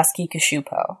 and Klasky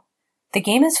Kashupo. The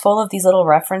game is full of these little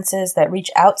references that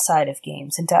reach outside of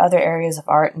games into other areas of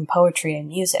art and poetry and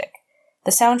music.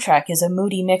 The soundtrack is a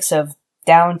moody mix of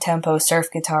down-tempo surf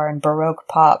guitar and Baroque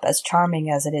pop, as charming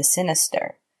as it is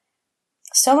sinister.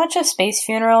 So much of Space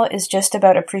Funeral is just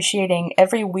about appreciating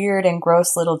every weird and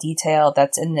gross little detail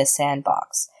that's in this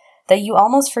sandbox, that you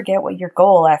almost forget what your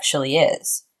goal actually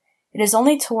is. It is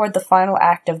only toward the final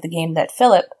act of the game that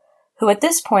Philip, who at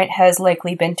this point has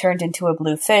likely been turned into a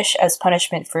blue fish as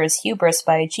punishment for his hubris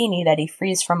by a genie that he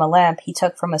frees from a lamp he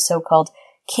took from a so-called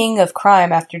king of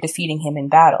crime after defeating him in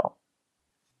battle.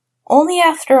 Only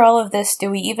after all of this do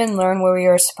we even learn where we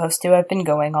are supposed to have been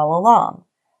going all along,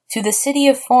 to the City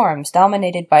of Forms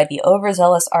dominated by the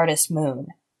overzealous artist Moon.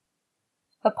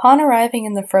 Upon arriving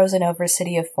in the frozen-over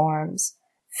City of Forms,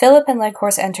 Philip and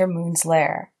Leghorse enter Moon's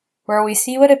lair, where we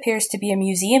see what appears to be a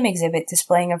museum exhibit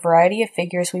displaying a variety of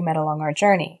figures we met along our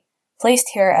journey, placed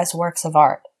here as works of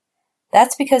art.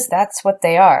 That's because that's what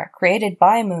they are, created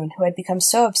by Moon, who had become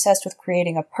so obsessed with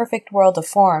creating a perfect world of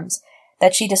forms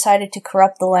that she decided to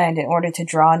corrupt the land in order to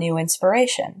draw new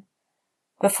inspiration.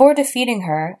 Before defeating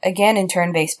her, again in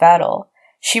turn-based battle,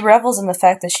 She revels in the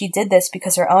fact that she did this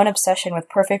because her own obsession with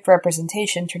perfect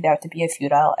representation turned out to be a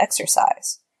futile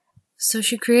exercise. So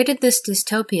she created this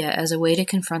dystopia as a way to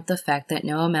confront the fact that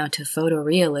no amount of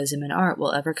photorealism in art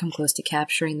will ever come close to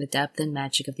capturing the depth and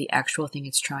magic of the actual thing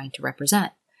it's trying to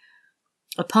represent.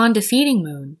 Upon defeating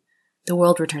Moon, the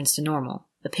world returns to normal,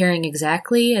 appearing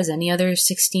exactly as any other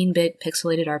 16-bit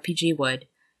pixelated RPG would,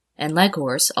 and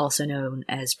Leghorse, also known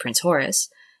as Prince Horus,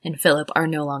 and Philip are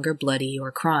no longer bloody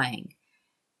or crying.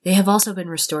 They have also been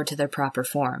restored to their proper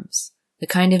forms, the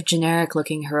kind of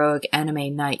generic-looking heroic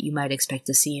anime knight you might expect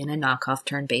to see in a knockoff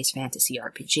turn-based fantasy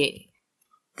RPG.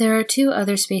 There are 2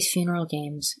 other Space Funeral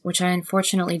games, which I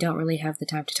unfortunately don't really have the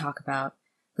time to talk about,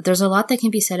 but there's a lot that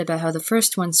can be said about how the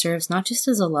first one serves not just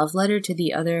as a love letter to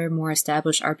the other, more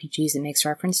established RPGs it makes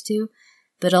reference to,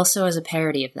 but also as a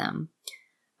parody of them.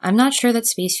 I'm not sure that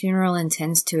Space Funeral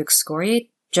intends to excoriate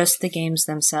just the games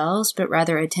themselves, but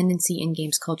rather a tendency in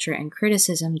games culture and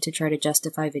criticism to try to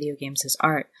justify video games as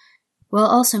art, while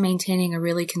also maintaining a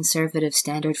really conservative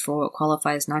standard for what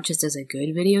qualifies not just as a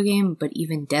good video game, but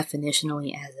even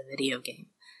definitionally as a video game.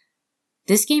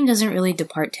 This game doesn't really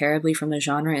depart terribly from the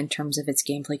genre in terms of its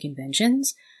gameplay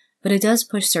conventions, but it does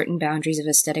push certain boundaries of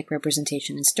aesthetic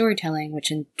representation and storytelling,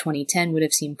 which in 2010 would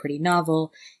have seemed pretty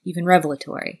novel, even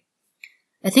revelatory.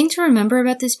 A thing to remember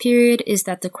about this period is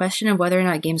that the question of whether or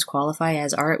not games qualify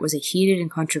as art was a heated and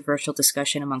controversial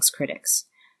discussion amongst critics.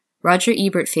 Roger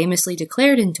Ebert famously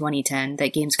declared in 2010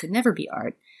 that games could never be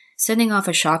art, sending off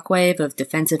a shockwave of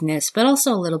defensiveness, but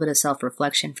also a little bit of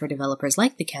self-reflection for developers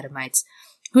like the Catamites,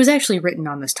 who has actually written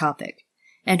on this topic,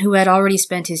 and who had already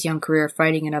spent his young career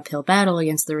fighting an uphill battle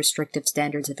against the restrictive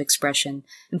standards of expression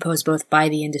imposed both by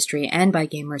the industry and by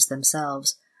gamers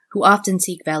themselves, who often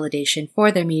seek validation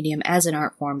for their medium as an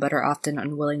art form but are often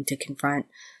unwilling to confront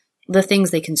the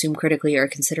things they consume critically or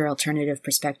consider alternative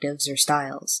perspectives or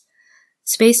styles.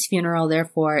 Space Funeral,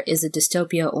 therefore, is a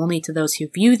dystopia only to those who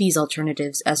view these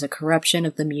alternatives as a corruption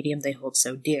of the medium they hold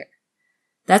so dear.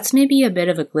 That's maybe a bit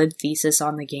of a glib thesis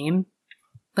on the game,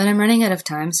 but I'm running out of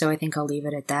time, so I think I'll leave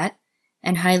it at that,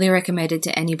 and highly recommend it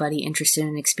to anybody interested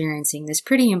in experiencing this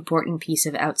pretty important piece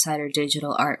of outsider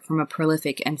digital art from a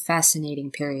prolific and fascinating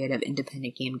period of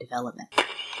independent game development.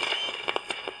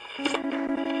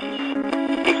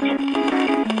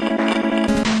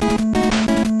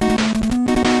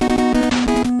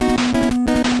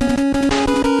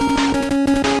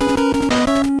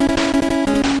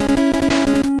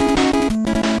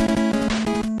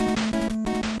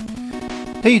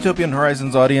 Hey Utopian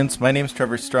Horizons audience, my name is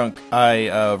Trevor Strunk. I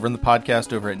run the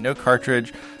podcast over at No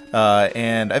Cartridge,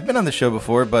 and I've been on the show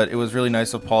before, but it was really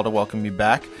nice of Paul to welcome me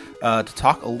back to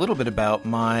talk a little bit about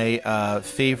my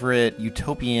favorite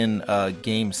utopian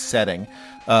game setting,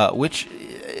 which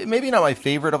maybe not my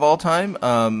favorite of all time,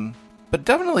 but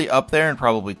definitely up there and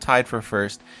probably tied for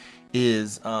first,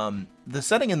 is the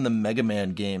setting in the Mega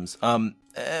Man games.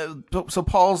 So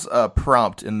Paul's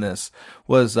prompt in this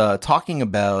was talking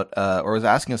about, or was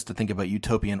asking us to think about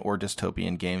utopian or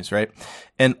dystopian games, right?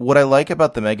 And what I like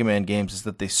about the Mega Man games is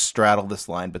that they straddle this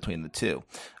line between the two.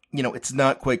 You know, it's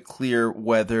not quite clear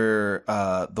whether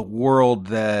the world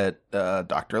that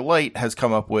Dr. Light has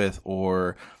come up with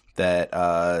or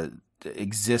that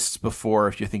exists before,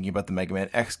 if you're thinking about the Mega Man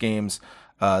X games,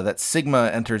 that Sigma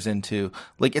enters into,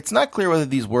 like, it's not clear whether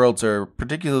these worlds are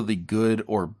particularly good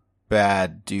or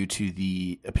bad due to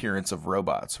the appearance of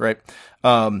robots, right?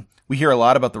 We hear a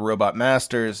lot about the robot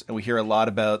masters, and we hear a lot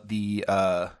about the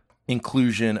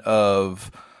inclusion of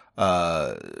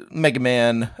Mega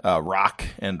Man, Rock,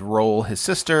 and Roll, his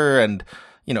sister, and,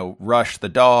 you know, Rush the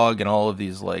dog, and all of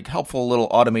these, like, helpful little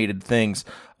automated things.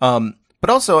 But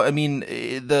also, I mean,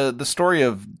 the story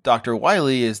of Dr.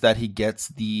 Wily is that he gets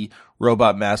the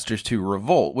robot masters to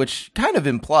revolt, which kind of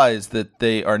implies that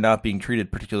they are not being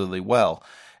treated particularly well.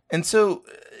 And so,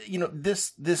 you know,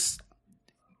 this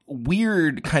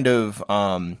weird kind of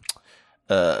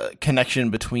connection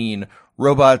between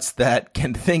robots that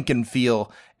can think and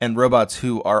feel and robots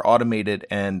who are automated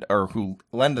and or who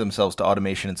lend themselves to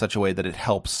automation in such a way that it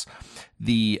helps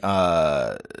the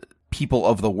people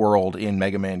of the world in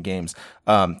Mega Man games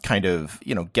kind of,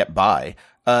 you know, get by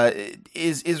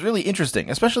is really interesting,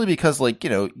 especially because, like, you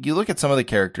know, you look at some of the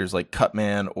characters like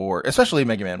Cutman, or especially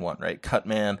Mega Man 1, right?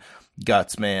 Cutman,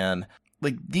 Gutsman,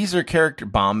 like, these are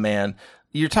Bomb Man.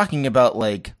 You're talking about,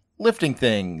 like, lifting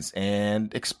things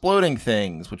and exploding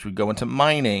things, which would go into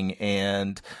mining,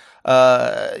 and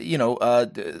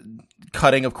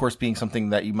cutting, of course, being something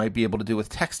that you might be able to do with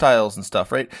textiles and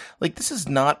stuff, right? Like, this is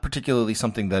not particularly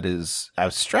something that is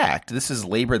abstract. This is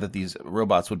labor that these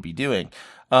robots would be doing.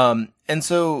 And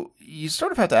so you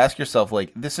sort of have to ask yourself,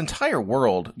 like, this entire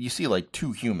world, you see like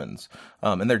two humans,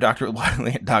 and they're Dr.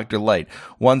 Wily and Dr. Light.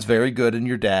 One's very good and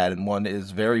your dad, and one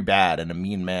is very bad and a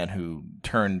mean man who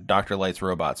turned Dr. Light's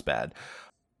robots bad.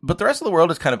 But the rest of the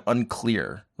world is kind of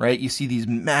unclear, right? You see these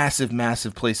massive,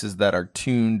 massive places that are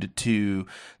tuned to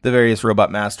the various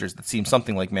robot masters that seem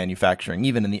something like manufacturing,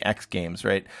 even in the X games,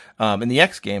 right? In the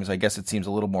X games, I guess it seems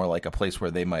a little more like a place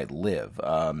where they might live,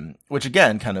 which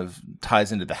again kind of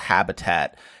ties into the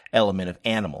habitat element of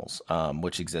animals,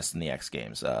 which exists in the X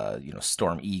games.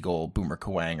 Storm Eagle, Boomer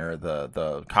Kuwanger,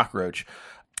 the cockroach,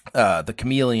 the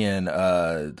chameleon,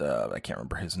 I can't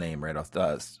remember his name right off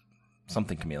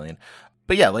something chameleon.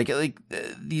 But yeah, like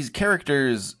these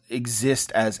characters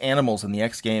exist as animals in the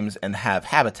X games and have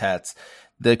habitats.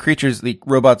 The creatures, the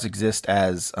robots exist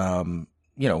as,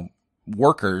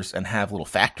 workers and have little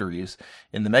factories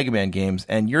in the Mega Man games.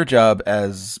 And your job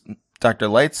as Dr.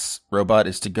 Light's robot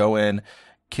is to go in,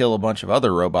 kill a bunch of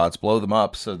other robots, blow them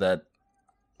up so that,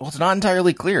 well, it's not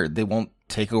entirely clear. They won't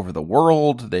take over the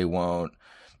world. They won't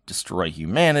destroy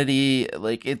humanity.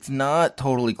 Like, it's not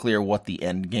totally clear what the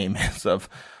end game is of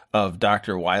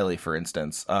Dr. Wily, for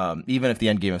instance, even if the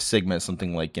end game of Sigma is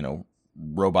something like,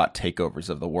 robot takeovers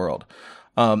of the world.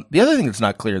 The other thing that's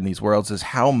not clear in these worlds is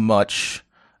how many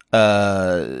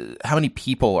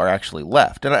people are actually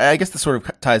left. And I guess this sort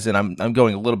of ties in, I'm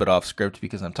going a little bit off script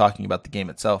because I'm talking about the game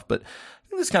itself, but I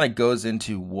think this kind of goes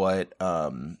into what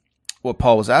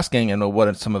Paul was asking and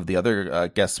what some of the other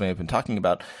guests may have been talking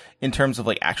about in terms of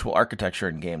like actual architecture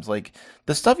in games. Like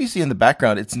the stuff you see in the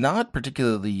background, it's not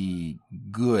particularly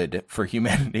good for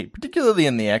humanity, particularly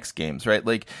in the X games, right?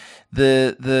 Like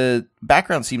the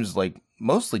background seems like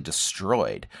mostly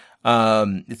destroyed.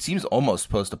 It seems almost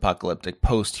post-apocalyptic,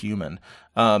 post-human.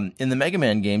 In the Mega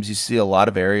Man games, you see a lot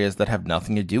of areas that have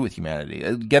nothing to do with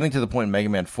humanity. Getting to the point in Mega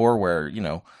Man 4 where,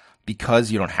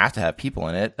 because you don't have to have people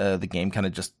in it, the game kind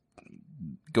of just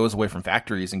goes away from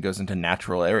factories and goes into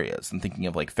natural areas. I'm thinking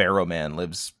of like Pharaoh Man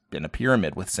lives in a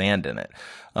pyramid with sand in it.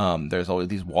 There's always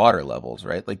these water levels,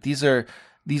 right? Like these are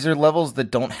levels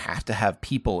that don't have to have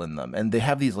people in them. And they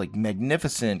have these like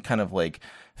magnificent kind of like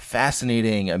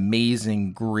fascinating,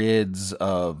 amazing grids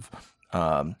of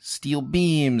steel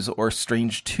beams or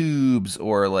strange tubes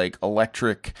or like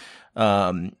electric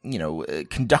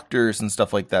conductors and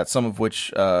stuff like that, some of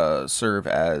which serve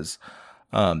as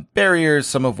barriers,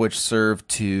 some of which serve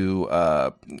to,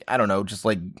 just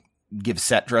like give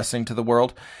set dressing to the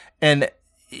world. And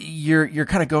you're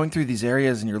kind of going through these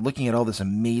areas and you're looking at all this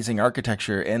amazing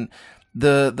architecture. And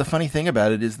the funny thing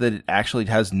about it is that it actually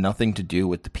has nothing to do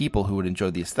with the people who would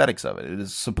enjoy the aesthetics of it. It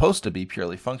is supposed to be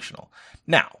purely functional.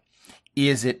 Now,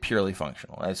 is it purely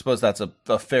functional? I suppose that's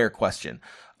a fair question.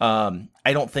 I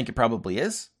don't think it probably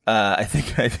is. I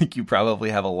think you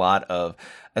probably have a lot of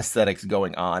aesthetics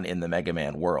going on in the Mega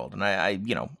Man world. And I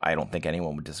don't think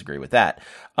anyone would disagree with that.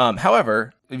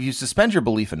 However, if you suspend your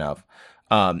belief enough,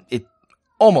 it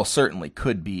almost certainly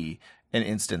could be an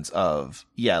instance of,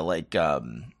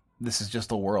 this is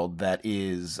just a world that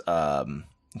is, I'm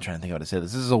trying to think how to say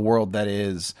this. This is a world that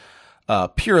is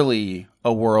purely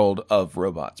a world of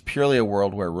robots, purely a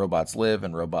world where robots live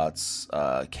and robots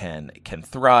can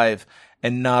thrive,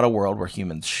 and not a world where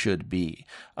humans should be.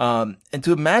 And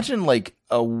to imagine like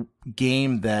a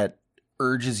game that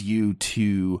urges you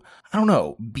to,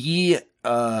 be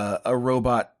a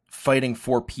robot fighting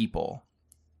for people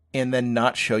and then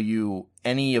not show you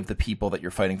any of the people that you're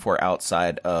fighting for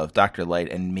outside of Dr. Light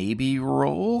and maybe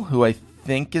Roll, who I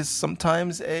think is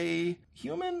sometimes a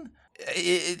human.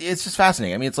 It's just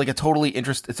fascinating. I mean, it's like it's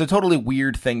a totally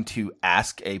weird thing to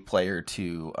ask a player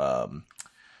to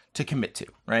commit to,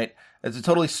 right? It's a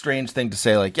totally strange thing to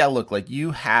say, like, yeah, look, like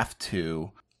you have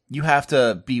to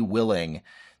be willing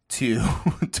to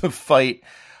fight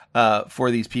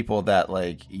for these people that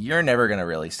like you're never gonna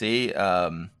really see.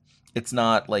 It's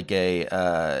not like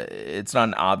it's not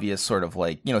an obvious sort of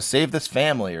like, save this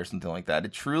family or something like that.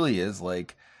 It truly is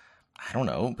like, I don't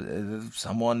know,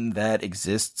 someone that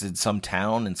exists in some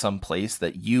town, in some place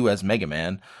that you as Mega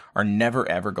Man are never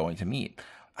ever going to meet.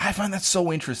 I find that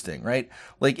so interesting, right?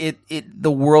 Like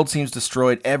the world seems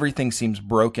destroyed. Everything seems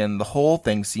broken. The whole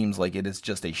thing seems like it is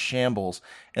just a shambles.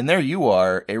 And there you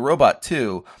are, a robot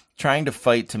too, trying to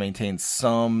fight to maintain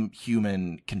some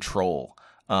human control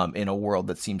in a world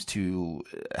that seems to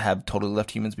have totally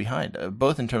left humans behind,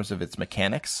 both in terms of its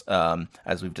mechanics,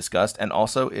 as we've discussed, and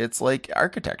also its like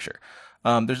architecture.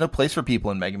 There's no place for people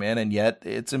in Mega Man, and yet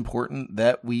it's important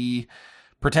that we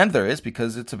pretend there is,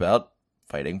 because it's about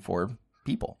fighting for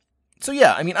people. So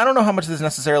yeah, I mean, I don't know how much this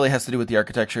necessarily has to do with the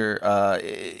architecture.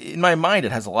 In my mind,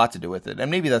 it has a lot to do with it. And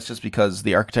maybe that's just because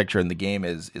the architecture in the game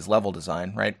is level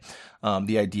design, right?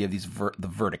 The idea of these the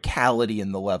verticality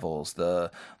in the levels,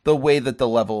 the way that the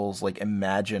levels like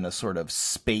imagine a sort of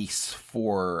space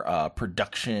for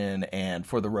production and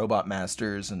for the robot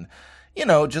masters, and you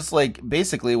know, just like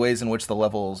basically ways in which the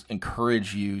levels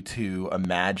encourage you to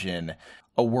imagine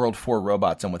a world for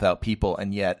robots and without people,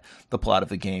 and yet the plot of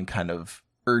the game kind of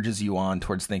urges you on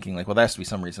towards thinking like, well, there has to be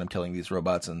some reason I'm killing these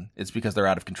robots, and it's because they're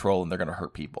out of control and they're going to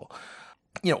hurt people.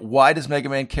 You know, why does Mega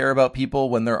Man care about people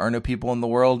when there are no people in the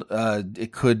world?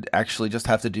 It could actually just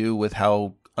have to do with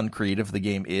how uncreative the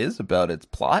game is about its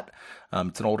plot.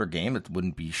 It's an older game. It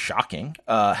wouldn't be shocking.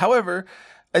 However,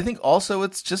 I think also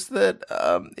it's just that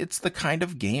it's the kind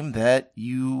of game that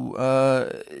you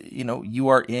are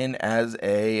in as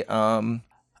a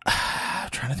I'm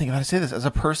trying to think of how to say this, as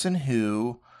a person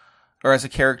who, or as a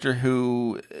character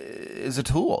who is a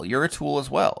tool. You're a tool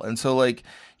as well. And so like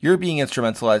you're being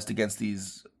instrumentalized against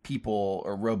these people,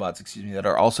 or robots, excuse me, that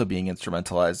are also being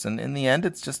instrumentalized. And in the end,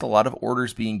 it's just a lot of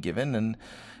orders being given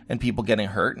and people getting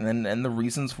hurt. And the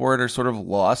reasons for it are sort of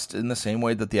lost in the same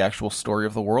way that the actual story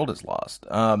of the world is lost.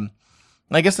 And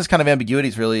I guess this kind of ambiguity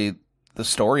is really the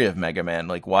story of Mega Man,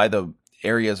 like why the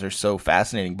areas are so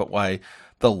fascinating, but why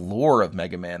the lore of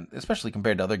Mega Man, especially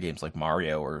compared to other games like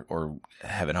Mario or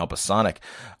heaven help us, Sonic,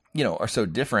 you know, are so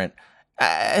different.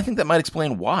 I think that might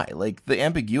explain why. Like the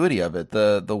ambiguity of it,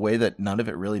 the way that none of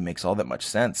it really makes all that much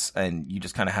sense, and you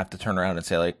just kind of have to turn around and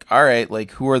say like, all right, like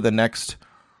who are the next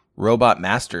robot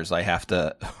masters I have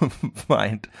to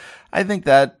find? I think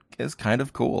that is kind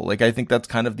of cool. Like I think that's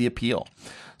kind of the appeal.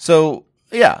 So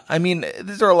yeah, I mean,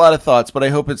 these are a lot of thoughts, but I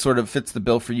hope it sort of fits the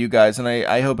bill for you guys. And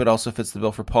I hope it also fits the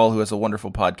bill for Paul, who has a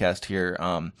wonderful podcast here,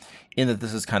 in that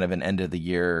this is kind of an end of the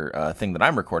year thing that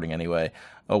I'm recording anyway,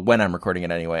 when I'm recording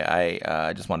it anyway.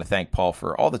 I just want to thank Paul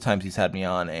for all the times he's had me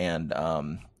on,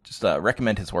 and just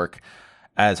recommend his work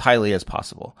as highly as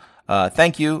possible.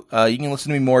 Thank you. You can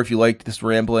listen to me more if you liked this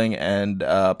rambling and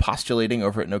postulating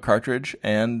over at No Cartridge.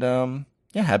 And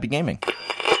yeah, happy gaming.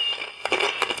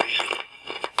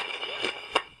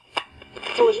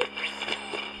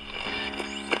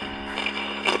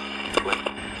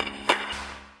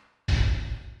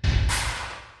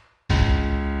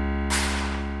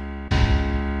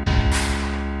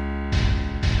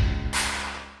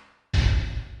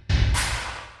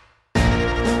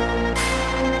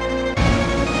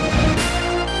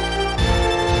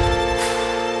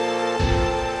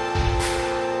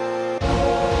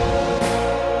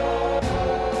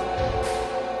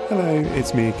 Hello,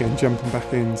 it's me again, jumping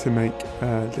back in to make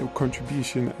a little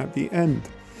contribution at the end.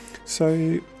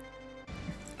 So,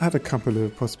 I had a couple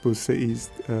of possible cities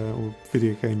or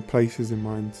video game places in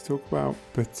mind to talk about,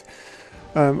 but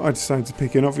I decided to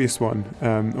pick an obvious one.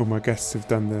 All my guests have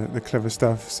done the clever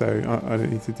stuff, so I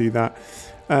don't need to do that.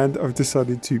 And I've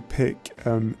decided to pick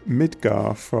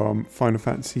Midgar from Final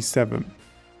Fantasy VII.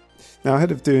 Now,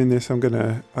 ahead of doing this,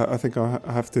 I think I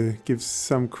have to give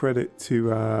some credit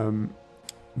to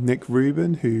Nick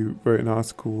Rubin, who wrote an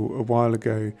article a while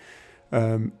ago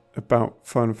about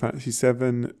Final Fantasy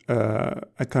VII,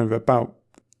 kind of about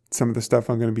some of the stuff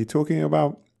I'm going to be talking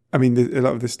about. I mean, a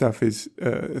lot of this stuff is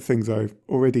things I've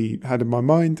already had in my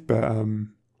mind, but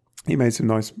he made some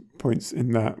nice points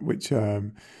in that, which I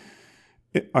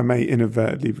may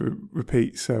inadvertently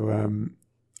repeat. So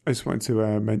I just wanted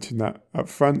to mention that up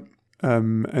front.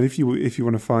 And if you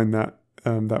want to find that,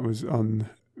 that was on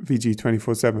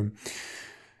VG247.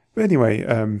 But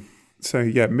anyway, so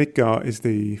yeah, Midgar is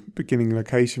the beginning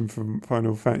location from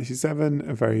Final Fantasy VII,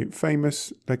 a very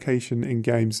famous location in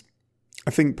games.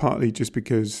 I think partly just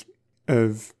because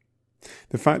of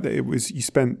the fact that you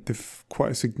spent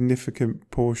quite a significant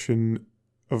portion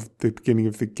of the beginning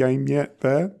of the game yet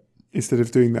there, instead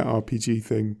of doing that RPG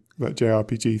thing, that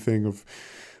JRPG thing of,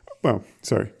 well,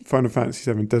 sorry, Final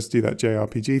Fantasy VII does do that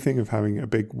JRPG thing of having a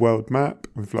big world map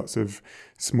with lots of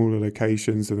smaller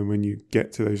locations, and then when you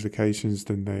get to those locations,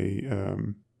 then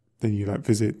then you like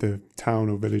visit the town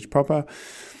or village proper.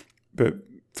 But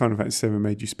Final Fantasy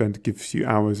VII gives you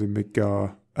hours in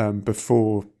Midgar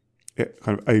before it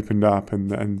kind of opened up,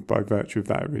 and by virtue of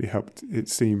that, it really helped it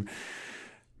seem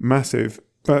massive.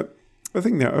 But I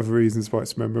think there are other reasons why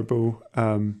it's memorable.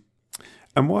 And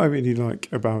what I really like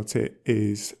about it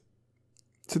is,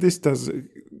 so this does,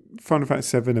 Final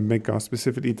Fantasy VII and Midgar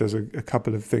specifically does a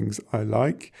couple of things I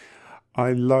like.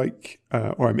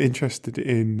 Or I'm interested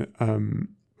in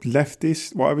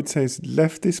leftist, what I would say is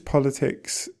leftist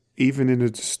politics, even in a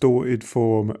distorted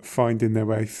form, finding their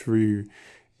way through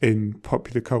in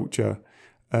popular culture.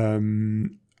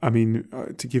 I mean,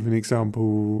 to give an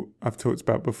example, I've talked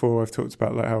about before. I've talked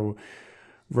about like how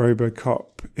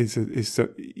RoboCop is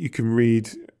you can read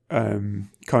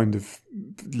kind of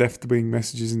left-wing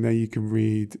messages in there. You can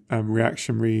read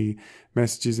reactionary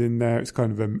messages in there. It's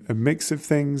kind of a mix of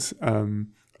things.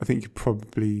 I think you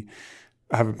probably,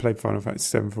 I haven't played Final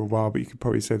Fantasy VII for a while, but you could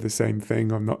probably say the same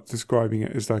thing. I'm not describing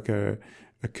it as like a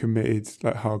committed,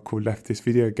 like hardcore leftist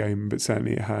video game, but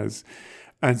certainly it has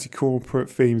anti-corporate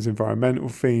themes, environmental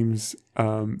themes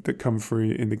that come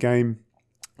through in the game.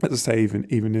 As I say,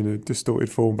 even in a distorted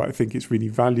form, but I think it's really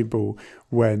valuable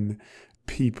when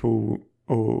people,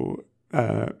 or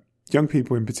young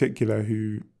people in particular,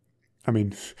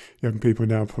 young people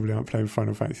now probably aren't playing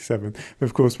Final Fantasy VII, but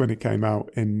of course when it came out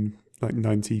in like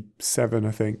 97,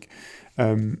 I think,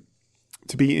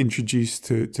 to be introduced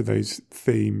to those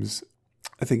themes,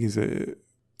 I think is a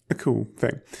cool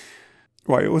thing.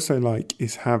 What I also like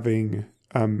is having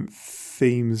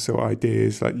themes or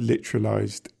ideas like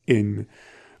literalized in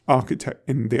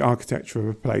the architecture of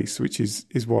a place, which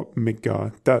is what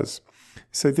Midgar does.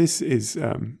 So this is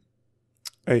a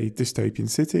dystopian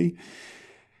city.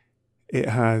 It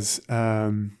has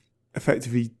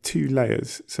effectively two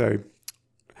layers. So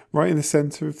right in the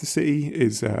center of the city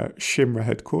is Shinra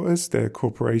headquarters, their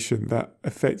corporation that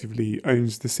effectively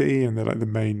owns the city, and they're like the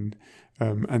main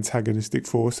antagonistic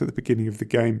force at the beginning of the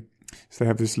game. So they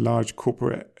have this large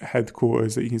corporate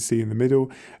headquarters that you can see in the middle,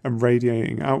 and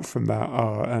radiating out from that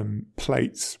are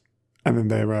plates, and then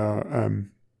there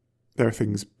are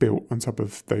things built on top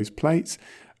of those plates.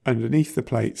 Underneath the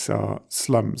plates are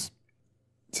slums.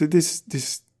 So this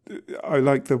I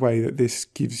like the way that this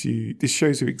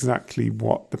shows you exactly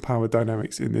what the power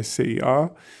dynamics in this city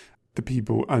are. The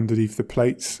people underneath the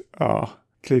plates are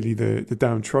clearly the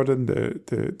downtrodden,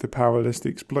 the powerless, the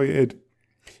exploited.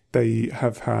 They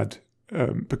have had,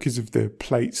 because of the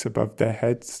plates above their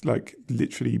heads, like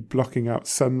literally blocking out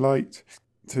sunlight,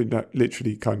 so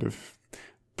literally kind of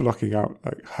blocking out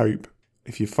like hope,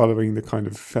 if you're following the kind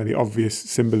of fairly obvious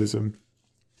symbolism.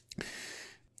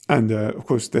 And of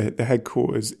course the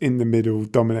headquarters in the middle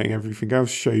dominating everything else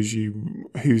shows you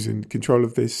who's in control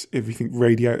of this. Everything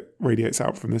radiates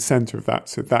out from the center of that.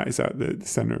 So that is at the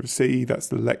center of the city. That's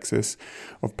the Lexus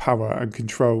of power and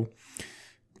control.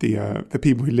 The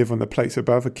people who live on the plates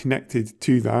above are connected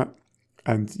to that.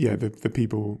 And the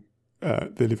people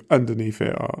that live underneath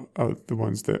it are the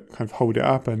ones that kind of hold it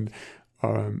up and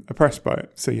are oppressed by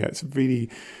it. So it's really...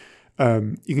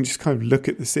 you can just kind of look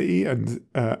at the city and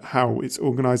how it's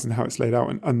organized and how it's laid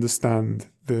out and understand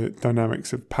the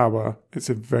dynamics of power. It's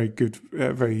a very good,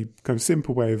 very kind of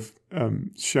simple way of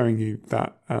showing you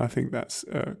that. And I think that's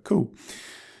cool.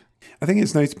 I think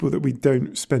it's notable that we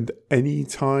don't spend any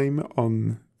time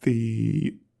on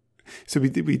there's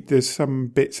some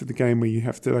bits of the game where you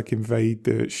have to like invade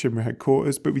the Shinra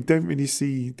headquarters, but we don't really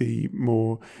see the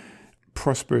more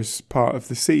prosperous part of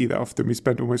the city that often. We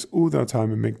spend almost all our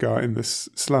time in Midgar in the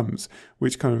slums,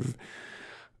 which kind of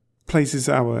places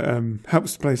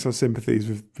helps to place our sympathies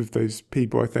with those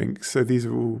people, I think. So these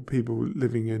are all people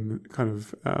living in kind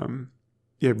of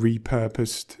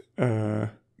repurposed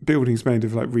buildings made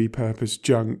of like repurposed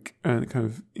junk and kind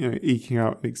of eking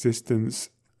out an existence.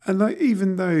 And like,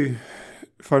 even though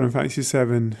Final Fantasy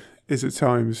VII is at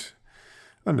times,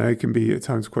 I don't know, it can be at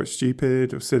times quite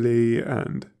stupid or silly,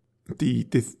 and the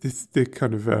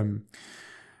kind of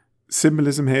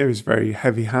symbolism here is very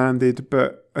heavy-handed,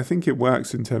 but I think it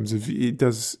works in terms of it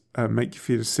does make you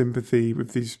feel sympathy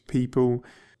with these people.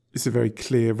 It's a very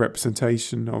clear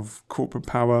representation of corporate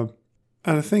power.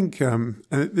 And I think, and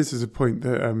this is a point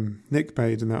that Nick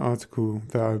made in that article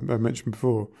that I mentioned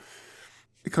before,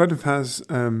 it kind of has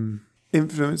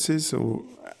influences or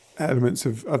elements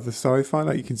of other sci-fi.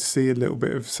 Like you can see a little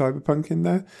bit of cyberpunk in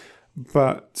there,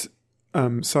 but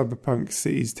cyberpunk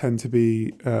cities tend to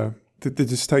be the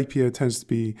dystopia tends to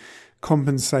be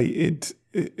compensated.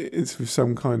 It's with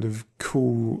some kind of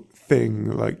cool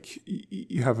thing, like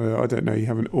you have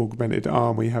an augmented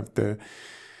arm where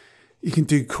you can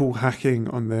do cool hacking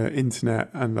on the internet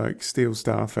and like steal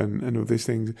stuff and all these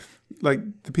things.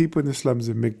 Like the people in the slums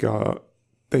of Midgar,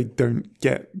 they don't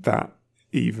get that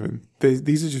even.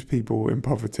 These are just people in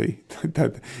poverty.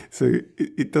 So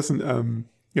it doesn't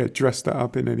dress that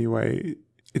up in any way.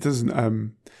 It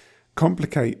doesn't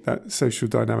complicate that social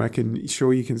dynamic. And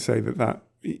sure, you can say that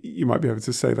you might be able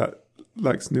to say that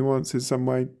lacks nuance in some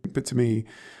way. But to me,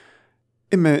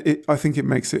 I think it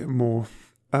makes it a more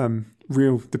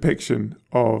real depiction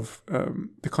of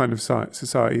the kind of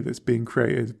society that's being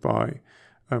created by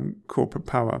corporate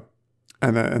power.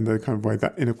 and the kind of way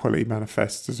that inequality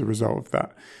manifests as a result of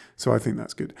that. So I think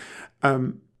that's good.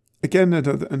 Again,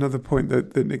 another point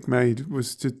that Nick made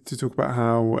was to talk about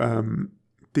how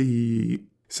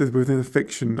so within the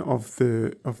fiction of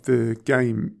the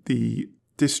game, the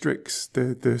districts,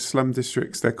 the slum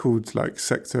districts, they're called like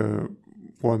Sector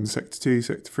 1, Sector 2,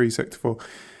 Sector 3, Sector 4.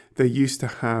 They used to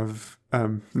have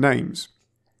names.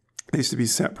 They used to be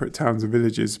separate towns and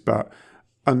villages, but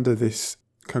under this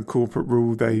kind of corporate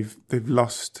rule, they've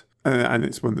lost, and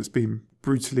it's one that's been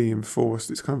brutally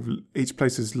enforced. It's kind of, each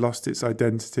place has lost its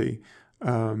identity.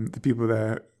 The people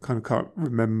there kind of can't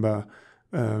remember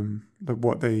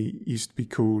what they used to be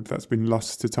called. That's been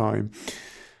lost to time.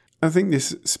 I think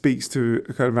this speaks to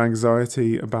a kind of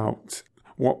anxiety about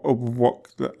what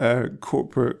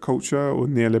corporate culture or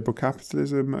neoliberal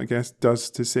capitalism, I guess, does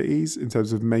to cities in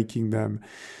terms of making them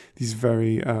these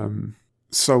very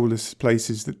soulless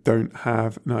places that don't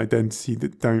have an identity,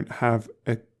 that don't have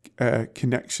a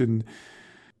connection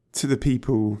to the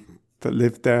people that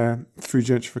live there. Through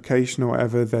gentrification or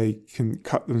whatever, they can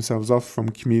cut themselves off from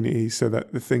community so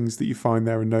that the things that you find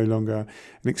there are no longer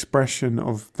an expression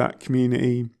of that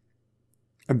community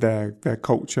and their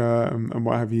culture and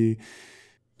what have you.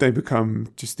 They become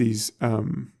just these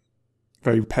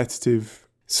very repetitive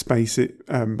spaces,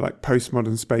 like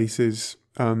postmodern spaces.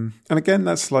 And again,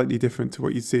 that's slightly different to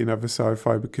what you'd see in other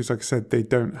sci-fi because, like I said, they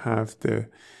don't have they're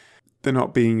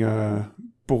not being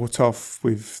bought off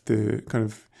with the kind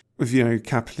of, with, you know,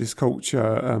 capitalist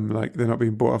culture. Like they're not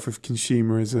being bought off with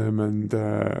consumerism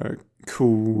and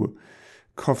cool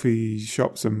coffee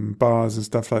shops and bars and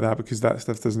stuff like that, because that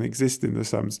stuff doesn't exist in the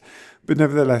slums. But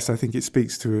nevertheless, I think it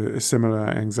speaks to a similar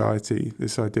anxiety,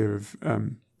 this idea of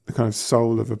the kind of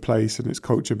soul of a place and its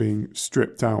culture being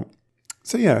stripped out.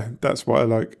 So yeah, that's what I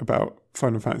like about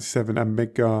Final Fantasy VII and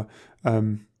Midgar.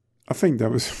 I think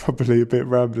that was probably a bit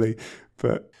rambly,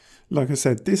 but like I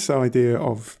said, this idea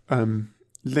of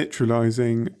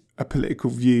literalizing a political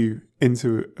view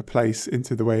into a place,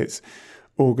 into the way it's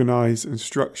organized and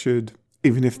structured,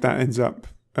 even if that ends up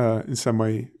in some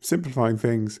way simplifying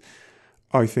things,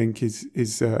 I think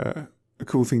is a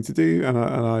cool thing to do, and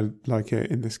I like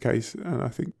it in this case. And I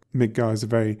think Midgar is a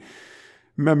very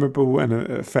memorable and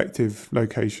effective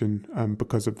location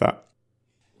because of that.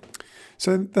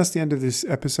 So that's the end of this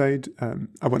episode.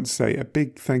 I want to say a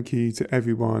big thank you to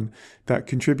everyone that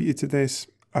contributed to this.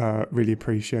 Really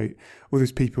appreciate all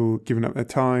those people giving up their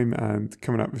time and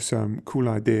coming up with some cool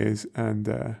ideas, and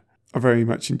I very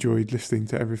much enjoyed listening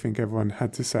to everything everyone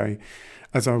had to say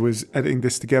as I was editing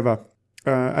this together.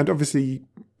 And obviously,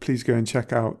 please go and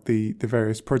check out the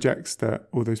various projects that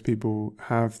all those people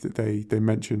have that they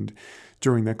mentioned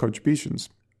during their contributions.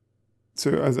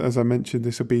 So as I mentioned,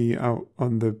 this will be out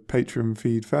on the Patreon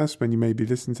feed first when you maybe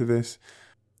listen to this,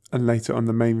 and later on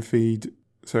the main feed.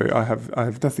 So I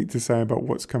have nothing to say about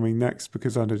what's coming next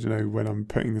because I don't know when I'm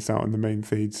putting this out on the main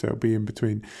feed, so it'll be in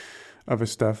between other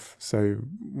stuff. So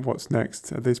what's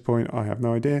next at this point, I have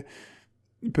no idea.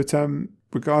 But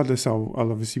regardless, I'll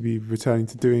obviously be returning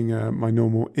to doing my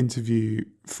normal interview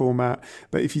format.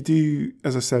 But if you do,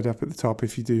 as I said up at the top,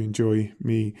 if you do enjoy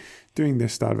me doing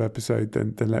this style of episode,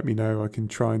 then let me know. I can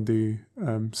try and do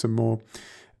some more.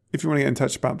 If you want to get in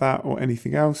touch about that or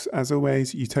anything else, as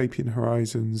always, Utopian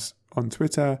Horizons on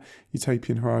Twitter,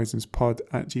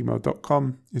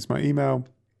 utopianhorizonspod@gmail.com is my email.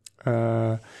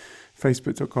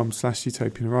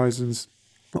 Facebook.com/Utopian Horizons.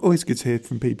 Always good to hear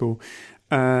from people,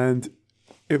 and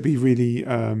it would be really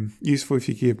useful if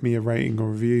you give me a rating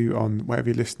or review on whatever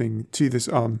you're listening to this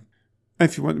on. And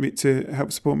if you want me to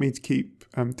help support me to keep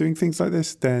doing things like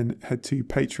this, then head to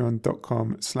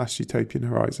patreon.com/Utopian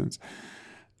Horizons.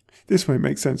 This won't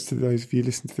make sense to those of you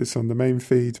listening to this on the main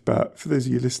feed, but for those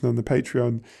of you listening on the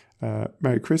Patreon,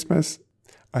 Merry Christmas.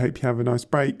 I hope you have a nice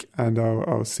break, and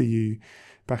I'll see you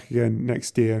back again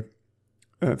next year.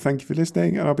 Thank you for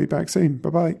listening, and I'll be back soon.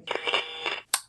 Bye-bye.